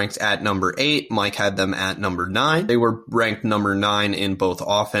had them ranked at number 8. Mike had them at number 9. They were ranked number 9 in both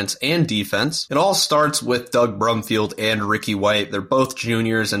offense and defense. It all starts with Doug Brumfield and Ricky White. They're both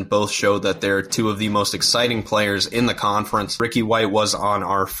juniors and both show that they're 2 of the most exciting players in the conference. Ricky White was on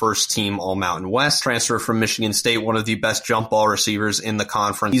our first team All Mountain West, transfer from Michigan State, one of the best jump ball receivers in the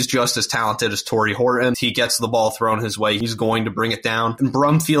conference. He's just as talented as Torrey Horton. He gets the ball thrown his way, he's going to bring it down. And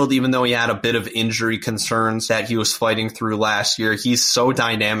Brumfield, even though he had a bit of injury concerns that he was fighting through last year, he's so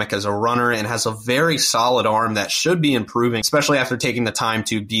dynamic as a runner and has a very very solid arm that should be improving, especially after taking the time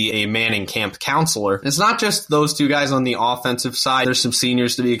to be a Manning camp counselor. And it's not just those two guys on the offensive side. There's some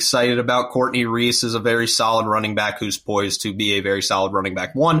seniors to be excited about. Courtney Reese is a very solid running back who's poised to be a very solid running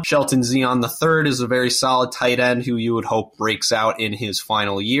back one. Shelton Zion III is a very solid tight end who you would hope breaks out in his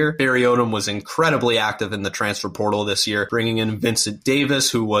final year. Barry Odom was incredibly active in the transfer portal this year, bringing in Vincent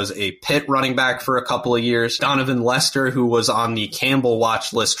Davis, who was a Pitt running back for a couple of years. Donovan Lester, who was on the Campbell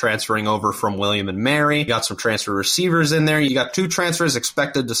watch list, transferring over from William and Mary. You got some transfer receivers in there. You got two transfers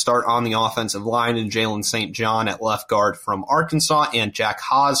expected to start on the offensive line in Jalen St. John at left guard from Arkansas and Jack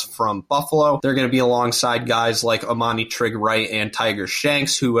Haas from Buffalo. They're going to be alongside guys like Amani Trigg Wright and Tiger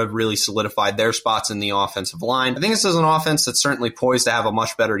Shanks, who have really solidified their spots in the offensive line. I think this is an offense that's certainly poised to have a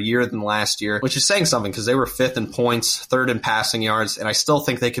much better year than last year, which is saying something because they were 5th in points, 3rd in passing yards, and I still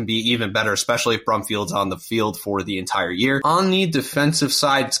think they can be even better, especially if Brumfield's on the field for the entire year. On the defensive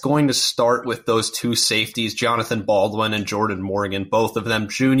side, it's going to start with those two safeties, Jonathan Baldwin and Jordan Morgan, both of them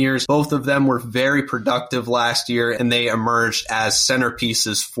juniors. Both of them were very productive last year, and they emerged as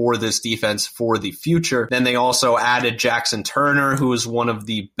centerpieces for this defense for the future. Then they also added Jackson Turner, who is one of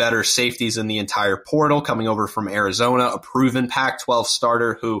the better safeties in the entire portal, coming over from Arizona, a proven Pac-12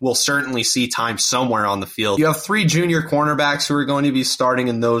 starter who will certainly see time somewhere on the field. You have 3 junior cornerbacks who are going to be starting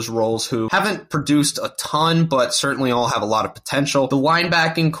in those roles who haven't produced a ton, but certainly all have a lot of potential. The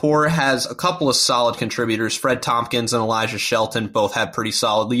linebacking core has a couple of solid contributors. Fred Tompkins and Elijah Shelton both had pretty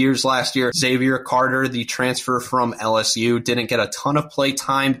solid years last year. Xavier Carter, the transfer from LSU, didn't get a ton of play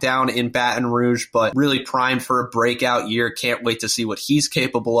time down in Baton Rouge, but really primed for a breakout year. Can't wait to see what he's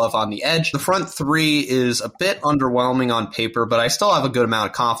capable of on the edge. The front 3 is a bit underwhelming on paper, but I still have a good amount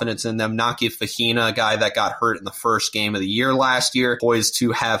of confidence in them. Naki Fahina, a guy that got hurt in the first game of the year last year, poised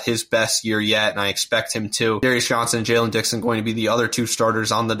to have his best year yet, and I expect him to. Darius Johnson and Jalen Dixon going to be the other 2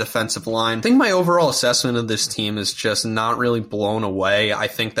 starters on the defensive line. I think my overall assessment of this team is just not really blown away. I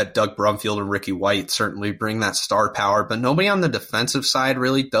think that Doug Brumfield and Ricky White certainly bring that star power, but nobody on the defensive side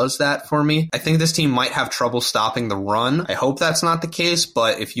really does that for me. I think this team might have trouble stopping the run. I hope that's not the case,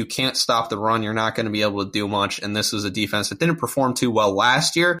 but if you can't stop the run, you're not going to be able to do much, and this is a defense that didn't perform too well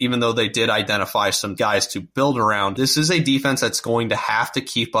last year, even though they did identify some guys to build around. This is a defense that's going to have to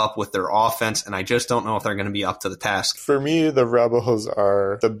keep up with their offense, and I just don't know if they're going to be up to the task. For me, the Rebels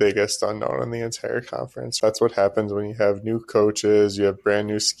are the biggest unknown in the entire conference. That's what happens when you have new coaches, you have brand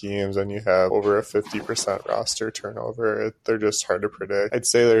new schemes, and you have over a 50% roster turnover. They're just hard to predict. I'd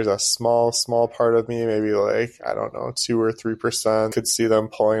say there's a small part of me, maybe like, I don't know, 2 or 3%, could see them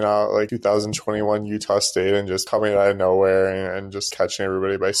pulling out like 2021 Utah State and just coming out of nowhere and just catching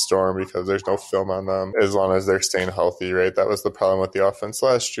everybody by storm because there's no film on them as long as they're staying healthy, right? That was the problem with the offense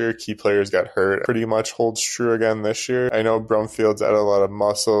last year. Key players got hurt. Pretty much holds true again this year. I know Brumfield's added a lot of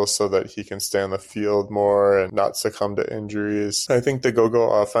muscle so that he can stay on the field more and not succumb to injuries. I think the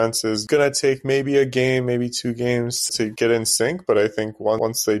go-go offense is going to take maybe a game, maybe 2 games to get in sync, but I think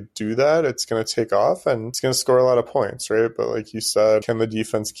once they do that, it's going to take off and it's going to score a lot of points, right? But like you said, can the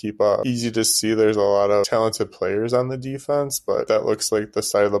defense keep up? Easy to see there's a lot of talented players on the defense, but that looks like the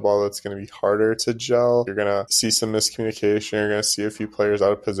side of the ball that's going to be harder to gel. You're going to see some miscommunication. You're going to see a few players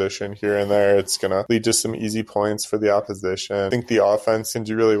out of position here and there. It's going to lead to some easy points for the opposition. I think the offense can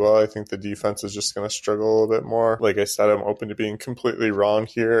do really well. I think the defense is just going to struggle a little bit more. Like I said, I'm open to being completely wrong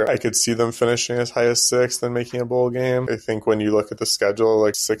here. I could see them finishing as high as 6th and making a bowl game. I think when you look at the schedule,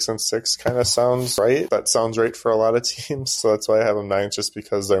 like 6-6 kind of sounds right. That sounds right for a lot of teams. So that's why I have them 9th, just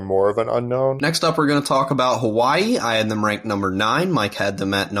because they're more of an unknown. Next up, we're going to talk about Hawaii. I had them ranked number 9. Mike had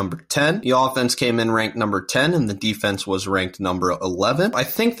them at number 10. The offense came in ranked number 10 and the defense was ranked number 11. I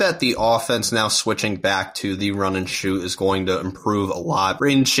think that the offense now switching back to the run and shoot is going to improve a lot.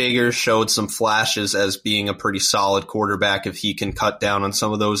 Braden Shager showed some flashes as being a pretty solid quarterback. If he can cut down on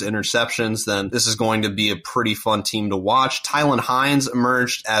some of those interceptions, then this is going to be a pretty fun team to watch. Tylen Hines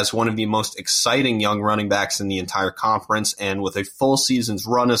emerged as one of the most exciting young running backs in the entire conference, and with a full season's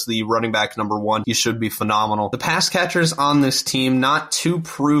run as the running back number 1, he should be phenomenal. The pass catchers on this team, not too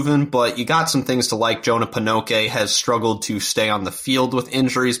proven, but you got some things to like. Jonah Pinoque has struggled to stay on the field with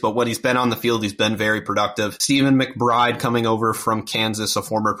injuries, but when he's been on the field, he's been very productive. Stephen McBride coming over from Kansas, a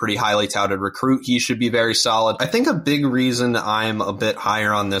former pretty highly touted recruit. He should be very solid. I think a big reason I'm a bit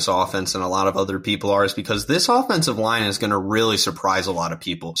higher on this offense than a lot of other people are is because this offensive line is going to really surprise a lot of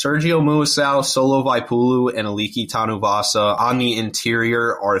people. Sergio Muasau, Solo Vaipulu, and Aliki Tanuvasa on the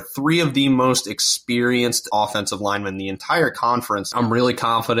interior are 3 of the most experienced offensive linemen in the entire conference. I'm really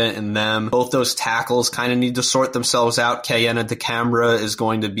confident in them. Both those tackles kind of need to sort themselves out. Kayena DeCambra is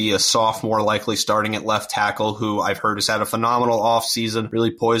going to be a sophomore, likely starting at left tackle, who I've heard has had a phenomenal offseason,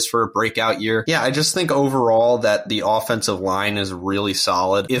 really poised for a breakout year. Yeah, I just think overall that the offensive line is really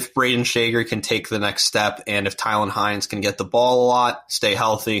solid. If Braden Shager can take the next step and if Tylen Hines can get the ball a lot, stay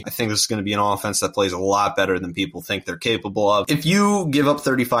healthy, I think this is going to be an offense that plays a lot better than people think they're capable of. If you give up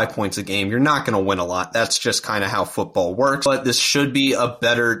 35 points a game, you're not going to win a lot. That's just kind of how football works. But this should be a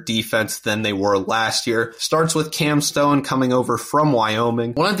better defense than they were last year. Starts with Cam Stone coming over from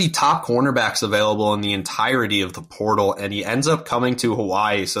Wyoming, one of the top cornerbacks available in the entirety of the portal, and he ends up coming to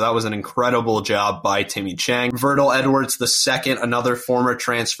Hawaii. So that was an incredible job by Timmy Chang. Verdell Edwards II, another former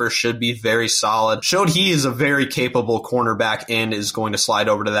transfer, should be very solid. Showed he is a very capable cornerback and is going to slide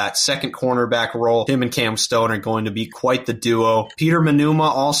over to that second cornerback role. Him and Cam Stone are going to be quite the duo. Peter Manuma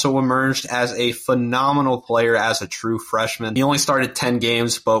also emerged as a phenomenal player as a true freshman. He only started 10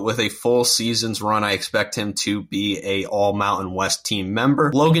 games, but with a full season's run, I expect him to be a All-Mountain West team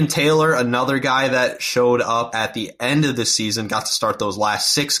member. Logan Taylor, another guy that showed up at the end of the season, got to start those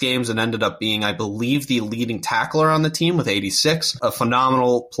last 6 games and ended up being, I believe, the leading tackler on the team with 86. A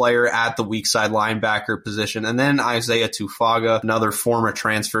phenomenal player at the weak side linebacker position. And then Isaiah Tufaga, another former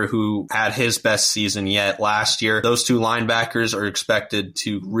transfer who had his best season yet last year. Those two linebackers are expected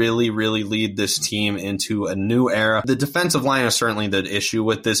to really lead this team into a new era. The defensive line is certainly the issue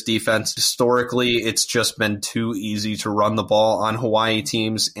with this defense. Historically, it's just been too easy to run the ball on Hawaii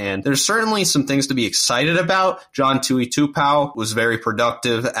teams, and there's certainly some things to be excited about. John Tuitupau was very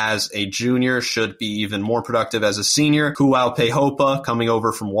productive as a junior, should be even more productive as a senior. Kuau Pehopa, coming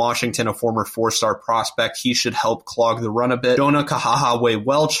over from Washington, a former 4-star prospect, he should help clog the run a bit. Jonah Kahahawe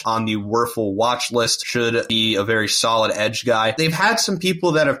Welch on the Werfel watch list should be a very solid edge guy. They've had some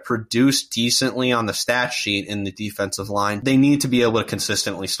people that have produced decently on the stat sheet in the defensive line. They need to be able to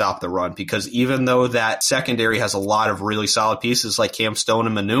consistently stop the run, because even though that secondary has a lot of really solid pieces like Cam Stone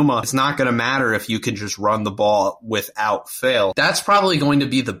and Manuma, it's not going to matter if you can just run the ball without fail. That's probably going to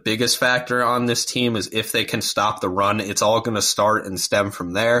be the biggest factor on this team, is if they can stop the run. It's all going to start and stem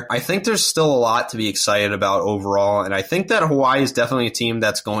from there. I think there's still a lot to be excited about overall, and I think that Hawaii is definitely a team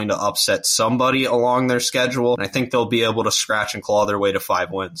that's going to upset somebody along their schedule, and I think they'll be able to scratch and claw their way to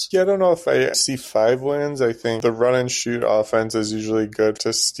 5 wins. Yeah, I don't know if I see 5 wins. I think the run and shoot offense is usually good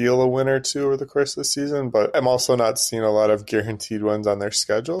to steal a win or two over the course of the season, but I'm also not seeing a lot of guaranteed wins on their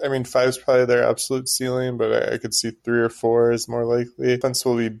schedule. I mean, 5 is probably their absolute ceiling, but I could see 3 or 4 is more likely. Offense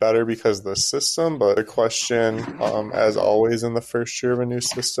will be better because of the system, but the question, as always in the first year of a new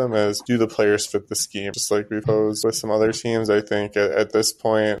system, is do the players fit the scheme? Just like we posed with some other teams, I think at this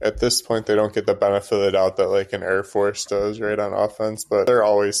point, they don't get the benefit of the doubt that like an Air Force does, right, on offense, but they're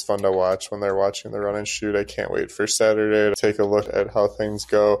always fun to watch when they're watching the run and shoot. I can't wait for Saturday to take a look at how things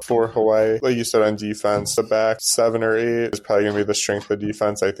go for Hawaii. Like you said, on defense, the back 7 or 8 is probably going to be the strength of the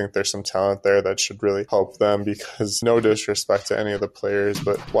defense. I think there's some talent there that should really help them, because no disrespect to any of the players,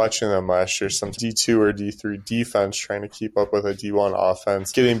 but watching them last year, some D2 or D3 defense trying to keep up with a D1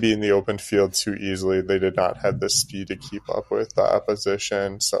 offense, getting beat in the open field too easily. They did not have the speed to keep up with the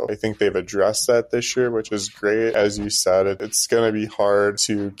opposition. So I think they've addressed that this year, which is great. As you said, it's going to be hard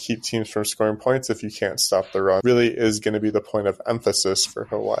to keep teams from scoring points if you can't stop the run. Really is going to be the point of emphasis for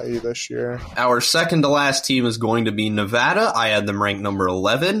Hawaii this year. Our second to last team is going to be Nevada. I had them ranked number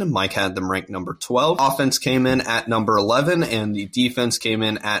 11. Mike had them ranked number 12. Offense came in at number 11, and the defense came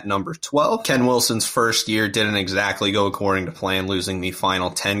in at number 12. Ken Wilson's first year didn't exactly go according to plan, losing the final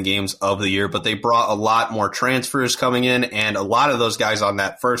 10 games of the year, but they brought a lot more transfers coming in, and a lot of those guys on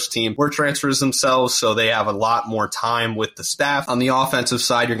that first team were transfers themselves, so they have a lot more time with the staff. On the offensive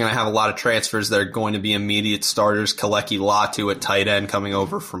side, you're going to have a lot of transfers that are going to be immediate starters. Kaleki Latu at tight end coming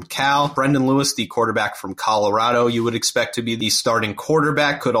over from Cal. Brendan Lewis, the quarterback from Colorado, you would expect to be the starting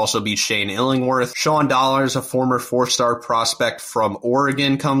quarterback. Could also be Shane Illingworth. Sean Dollars, a former 4-star prospect from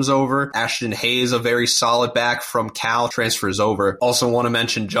Oregon, comes over. Ashton Hayes, a very solid back from Cal, transfers over. Also want to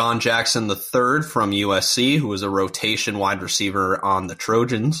mention John Jackson III from USC, who was a rotation wide receiver on the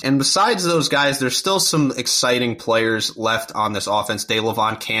Trojans. And besides those guys, there's still some exciting players left on this offense.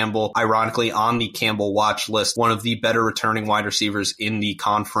 DeLavon Campbell, ironically on the Campbell watch list, one of the better returning wide receivers in the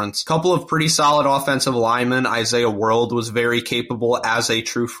conference. Couple of pretty solid offensive linemen. Isaiah World was very capable as a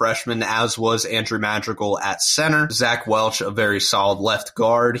true freshman, as was Andrew Madrigal at center. Zach Welch, a very solid left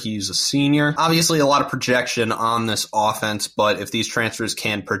guard. He's a senior. Obviously a lot of projection on this offense, but if these transfers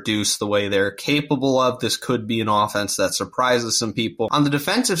can produce the way they're capable of, this could be an offense that surprises some people. On the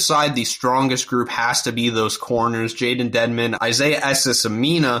defensive side, the strongest group has to be those corners. Jaden Dedman, Isaiah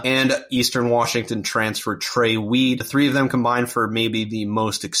Essasamina, and Eastern Washington transfer Trey Weed. The three of them combined for maybe the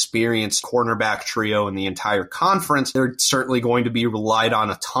most experienced cornerback trio in the entire conference. They're certainly going to be relied on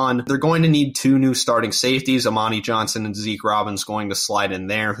a ton. They're going to need 2 new starting safeties. Amani Johnson and Zeke Robbins going to slide in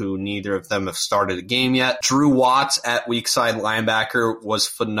there, who neither of them have started a game yet. Drew Watts at weak side linebacker was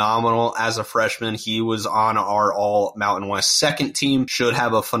phenomenal as a freshman. He was on our all Mountain West second team, should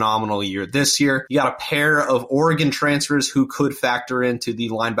have a phenomenal year this year. You got a pair of Oregon transfers who could factor into the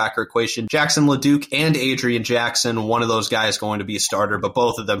linebacker equation. Jackson LeDuc and Adrian Jackson, one of those guys going to be a starter, but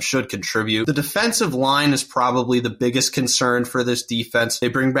both of them should contribute. The defensive line is probably the biggest concern for this defense. They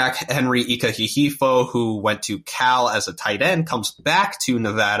bring back Henry Ikahihifo, who went to Cal as a tight end, comes back to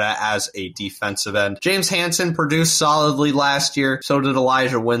Nevada as a defensive end. James Hansen produced solidly last year. So did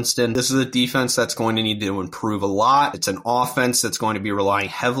Elijah Winston. This is a defense that's going to need to improve a lot. It's an offense that's going to be relying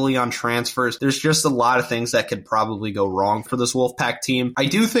heavily on transfers. There's just a lot of things that could probably go wrong for this Wolfpack team. I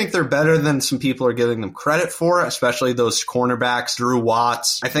do think they're better than some people are giving them credit for, especially those cornerbacks, Drew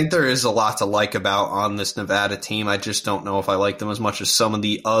Watts. I think there is a lot to like about on this Nevada team. I just don't know if I like them as much as some of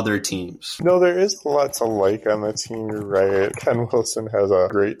the other teams. No, there is a lot to like on the team. You're right. Ken Wilson has a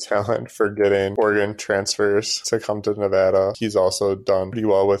great talent for getting Oregon transfers to come to Nevada. He's also done pretty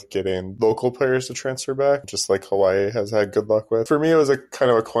well with getting local players to transfer back, just like Hawaii has had good luck with. For me, it was a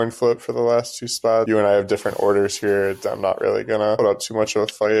kind of a coin flip for the last two spots. You and I have different orders here. I'm not really going to put up too much of a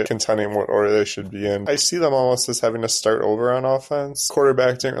fight contending what order they should be in. I see them almost as having to start over on offense.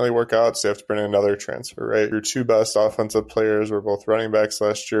 Quarterback didn't really work out, so you have to bring in another transfer, right? Your two best offensive players were both running backs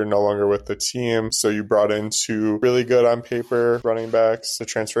last year, no longer with the team. So you brought in two really good on paper running backs to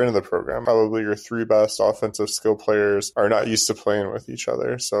transfer into the program. Probably your three best offensive skill players are not used to playing with each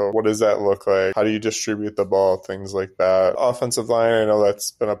other. So what does that look like? How do you distribute the ball? Things like that. Offensive line, I know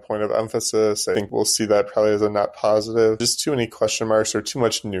that's been a point of emphasis. I think we'll see that probably as a net positive. Just too many question marks or too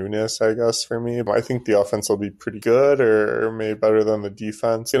much newness, I guess, for me. I think the offense will be pretty good or maybe better than the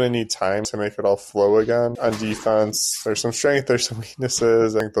defense. Going to need time to make it all flow again. On defense, there's some strength, there's some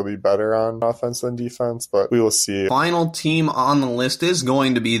weaknesses. I think they'll be better on offense than defense, but we will see. Final team on the list is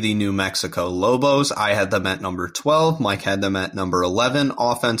going to be the New Mexico Lobos. I had them at number 12. Mike had them at number 11.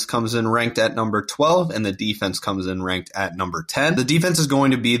 Offense comes in ranked at number 12, and the defense comes in ranked at number 10. The defense is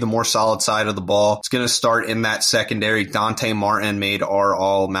going to be the more solid side of the ball. It's going to start in that secondary. Dante Martin made our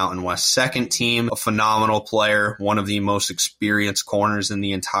all Mountain West second team. A phenomenal player, one of the most experienced corners in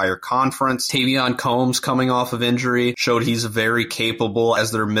the entire conference. Tavion Combs, coming off of injury, showed he's very capable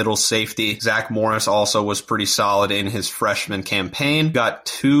as their middle safety. Zach Morris also was pretty solid in his freshman campaign. Got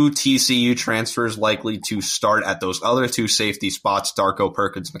two TCU transfers likely to start at those other two safety spots, Darko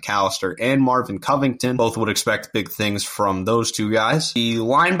Perkins McAllister and Marvin Covington. Both would expect big things from those two guys. The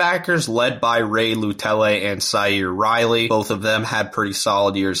linebackers led by Ray Lutele and Sair Riley. Both of them had pretty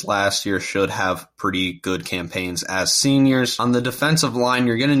solid years last year, should have pretty good campaigns as seniors. On the defensive line,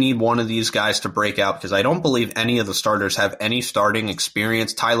 you're going to need one of these guys to break out because I don't believe any of the starters have any starting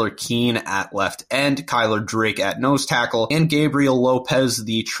experience. Tyler Keene at left end, Kyler Drake at nose tackle, and Gabriel Lopez,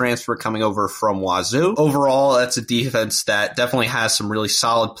 the transfer coming over from Wazoo. Overall, that's a defense that definitely has some really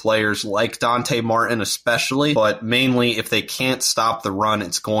solid players like Dante Martin especially, but mainly if they can't stop the run,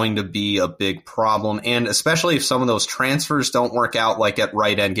 it's going to be a big problem, and especially if some of those transfers don't work out, like at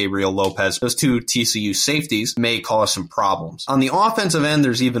right end, Gabriel Lopez, those two TCU safeties may cause some problems. On the offensive end,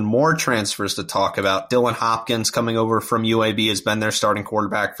 there's even more transfers to talk about. Dylan Hopkins, coming over from UAB, has been their starting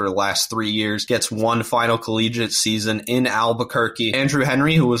quarterback for the last 3 years, gets one final collegiate season in Albuquerque. Andrew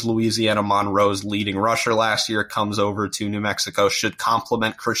Henry, who was Louisiana Monroe's leading rusher last year, comes over to New Mexico, should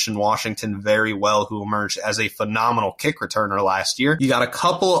complement Christian Washington very well, who emerged as a phenomenal kick returner last year. You got a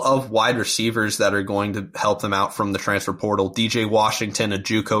couple of wide receivers that are going to help them out from the transfer portal. DJ Washington, a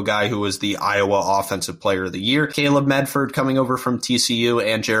JUCO guy who was the Iowa Offensive Player of the Year. Caleb Medford coming over from TCU,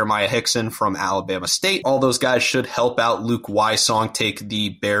 and Jeremiah Hickson from Alabama State. All those guys should help out Luke Wysong, take the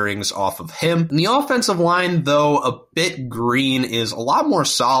bearings off of him. And the offensive line, though a bit green, is a lot more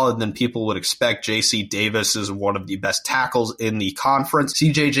solid than people would expect. JC Davis is one of the best tackles in the conference.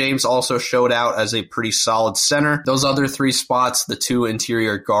 CJ James also showed out as a pretty solid center. Those other three spots, the two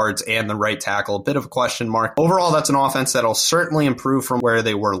interior guards and the right tackle, a bit of a question mark. Overall, that's an offense that'll certainly improve from where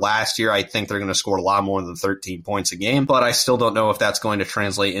they were last year. I think they're going to score a lot more than 13 points a game, but I still don't know if that's going to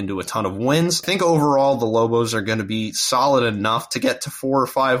translate into a ton of wins. I think overall the Lobos are going to be solid enough to get to 4 or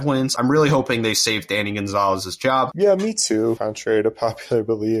 5 wins. I'm really hoping they save Danny Gonzalez's job. Yeah, me too. Contrary to popular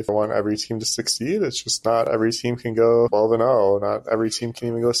belief, I want every team to succeed. It's just not every team can go 12-0. Not every team can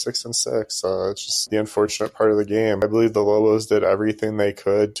even go 6-6. So it's just the unfortunate part of the game. I believe the Lobos did everything they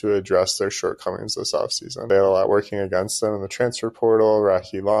could to address their shortcomings this offseason. They had a lot working against them in the transfer portal,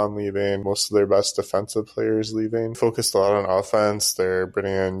 Rocky Lawn leaving, most of their best defensive players leaving. Focused a lot on offense. They're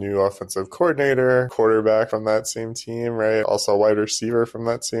bringing in a new offensive coordinator, quarterback from that same team, right? Also a wide receiver from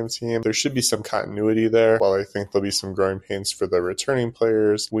that same team. There should be some continuity there. While I think there'll be some growing growing pains for the returning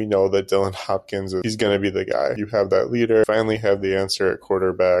players. We know that Dylan Hopkins, he's going to be the guy. You have that leader, finally have the answer at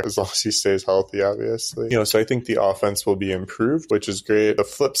quarterback, as long as he stays healthy, obviously. So I think the offense will be improved, which is great. The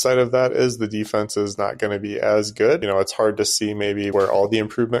flip side of that is the defense is not going to be as good. It's hard to see maybe where all the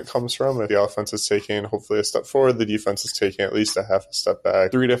improvement comes from. If the offense is taking hopefully a step forward, the defense is taking at least a half a step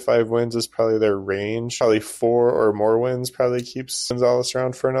back. 3 to 5 wins is probably their range. Probably 4 or more wins probably keeps Gonzalez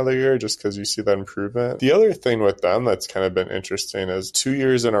around for another year, just because you see that improvement. The other thing with them that's kind of been interesting is 2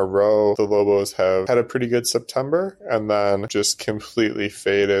 years in a row, the Lobos have had a pretty good September and then just completely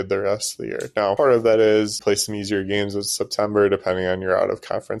faded the rest of the year. Now, part of that is play some easier games in September, depending on your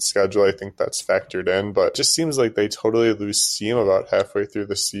out-of-conference schedule. I think that's factored in, but it just seems like they totally lose steam about halfway through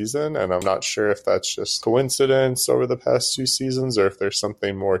the season, and I'm not sure if that's just coincidence over the past 2 seasons or if there's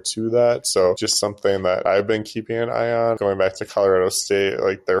something more to that. So just something that I've been keeping an eye on. Going back to Colorado State,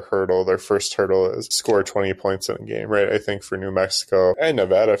 like their first hurdle is score 20 points in a game, right? I think for New Mexico and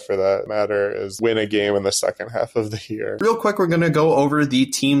Nevada, for that matter, is win a game in the second half of the year. Real quick, we're going to go over the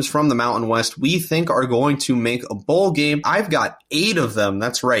teams from the Mountain West we think are going to make a bowl game. I've got 8 of them.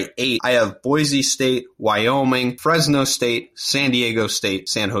 That's right, 8. I have Boise State, Wyoming, Fresno State, San Diego State,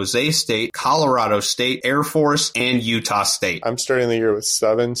 San Jose State, Colorado State, Air Force, and Utah State. I'm starting the year with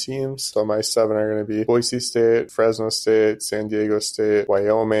 7 teams, so my 7 are going to be Boise State, Fresno State, San Diego State,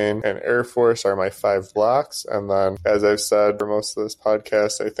 Wyoming, and Air Force are my 5 blocks. And then, as I've said for most of this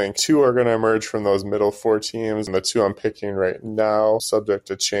podcast, I think 2 are going to emerge from those middle 4 teams, and the 2 I'm picking right now, subject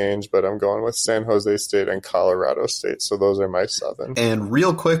to change, but I'm going with San Jose State and Colorado State, so those are my 7. And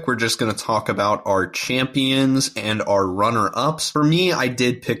real quick, we're just going to talk about our champions and our runner-ups. For me, I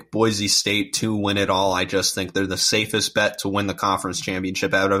did pick Boise State to win it all. I just think they're the safest bet to win the conference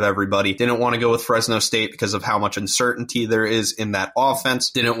championship out of everybody. Didn't want to go with Fresno State because of how much uncertainty there is in that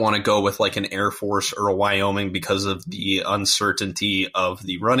offense. Didn't want to go with like an Air Force or a Wyoming because of the uncertainty of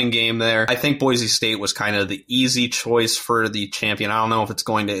the running game there. I think Boise State was kind of the easy choice for the champion. I don't know if it's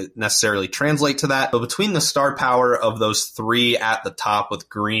going to necessarily translate to that, but between the star power of those 3 at the top with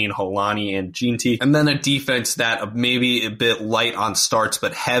Green, Holani, and Ginty, and then a defense that maybe a bit light on starts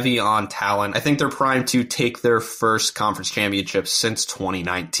but heavy on talent, I think they're primed to take their first conference championship since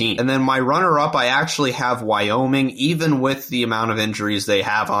 2019. And then my runner-up, I actually have Wyoming, even with the amount of injuries they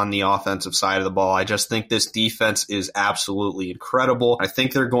have on the offensive side of the ball. I just think this defense is absolutely incredible. I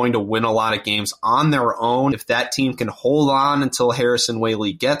think they're going to win a lot of games on their own. If that team can hold on until Harrison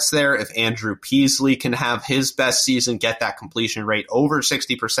Whaley gets there, if Andrew Peasley can have his best season, get that completion rate over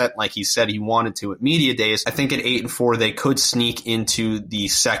 60% like he said he wanted to at media days, I think at 8-4 they could sneak into the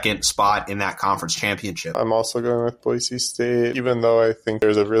second spot in that conference championship. I'm also going with Boise State, even though I think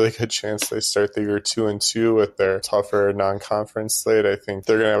there's a really good chance they start the year 2-2 with their tougher non-conference slate. I think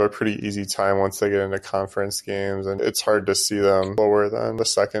they're going to have a pretty easy time once they get into conference games, and it's hard to see them lower than the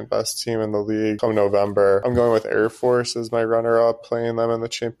second best team in the league come November. I'm going with Air Force as my runner-up, playing them in the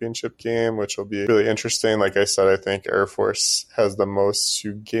championship game, which will be really interesting. Like I said, I think Air Force has the most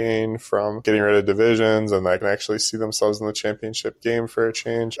to gain from getting rid of divisions, and I can actually see themselves in the championship game for a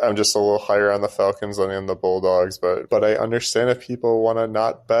change. I'm just a little higher on the Falcons than in the Bulldogs, but I understand if people want to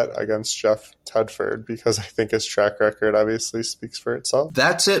not bet against Jeff Tedford, because I think his track record obviously speaks for itself.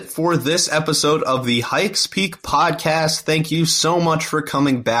 That's it for this episode of the Hikes Peak podcast. Thank you so much for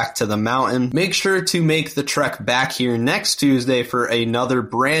coming back to the mountain. Make sure to make the trek back here next Tuesday for another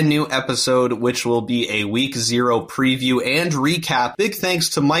brand new episode, which will be a week 0 preview and recap. Big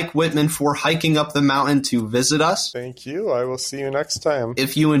thanks to Mike Wittmann for hiking up the mountain to visit us. Thank you. I will see you next time.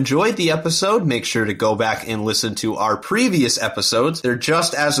 If you enjoyed the episode, make sure to go back and listen to our previous episodes. They're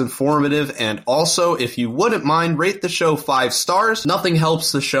just as informative, and also, if you wouldn't mind, rate the show 5 stars. Nothing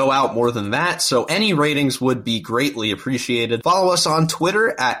helps the show out more than that, so any ratings would be greatly appreciated. Follow us on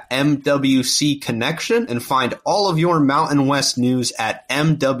Twitter at MWC Connection, and find all of your Mountain West news at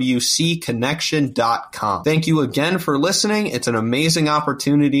MWCconnection.com. Thank you again for listening. It's an amazing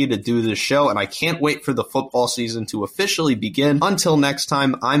opportunity to do this show, and I can't wait for the football season to officially begin. Until next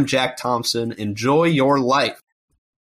time, I'm Jack Thompson. Enjoy your life.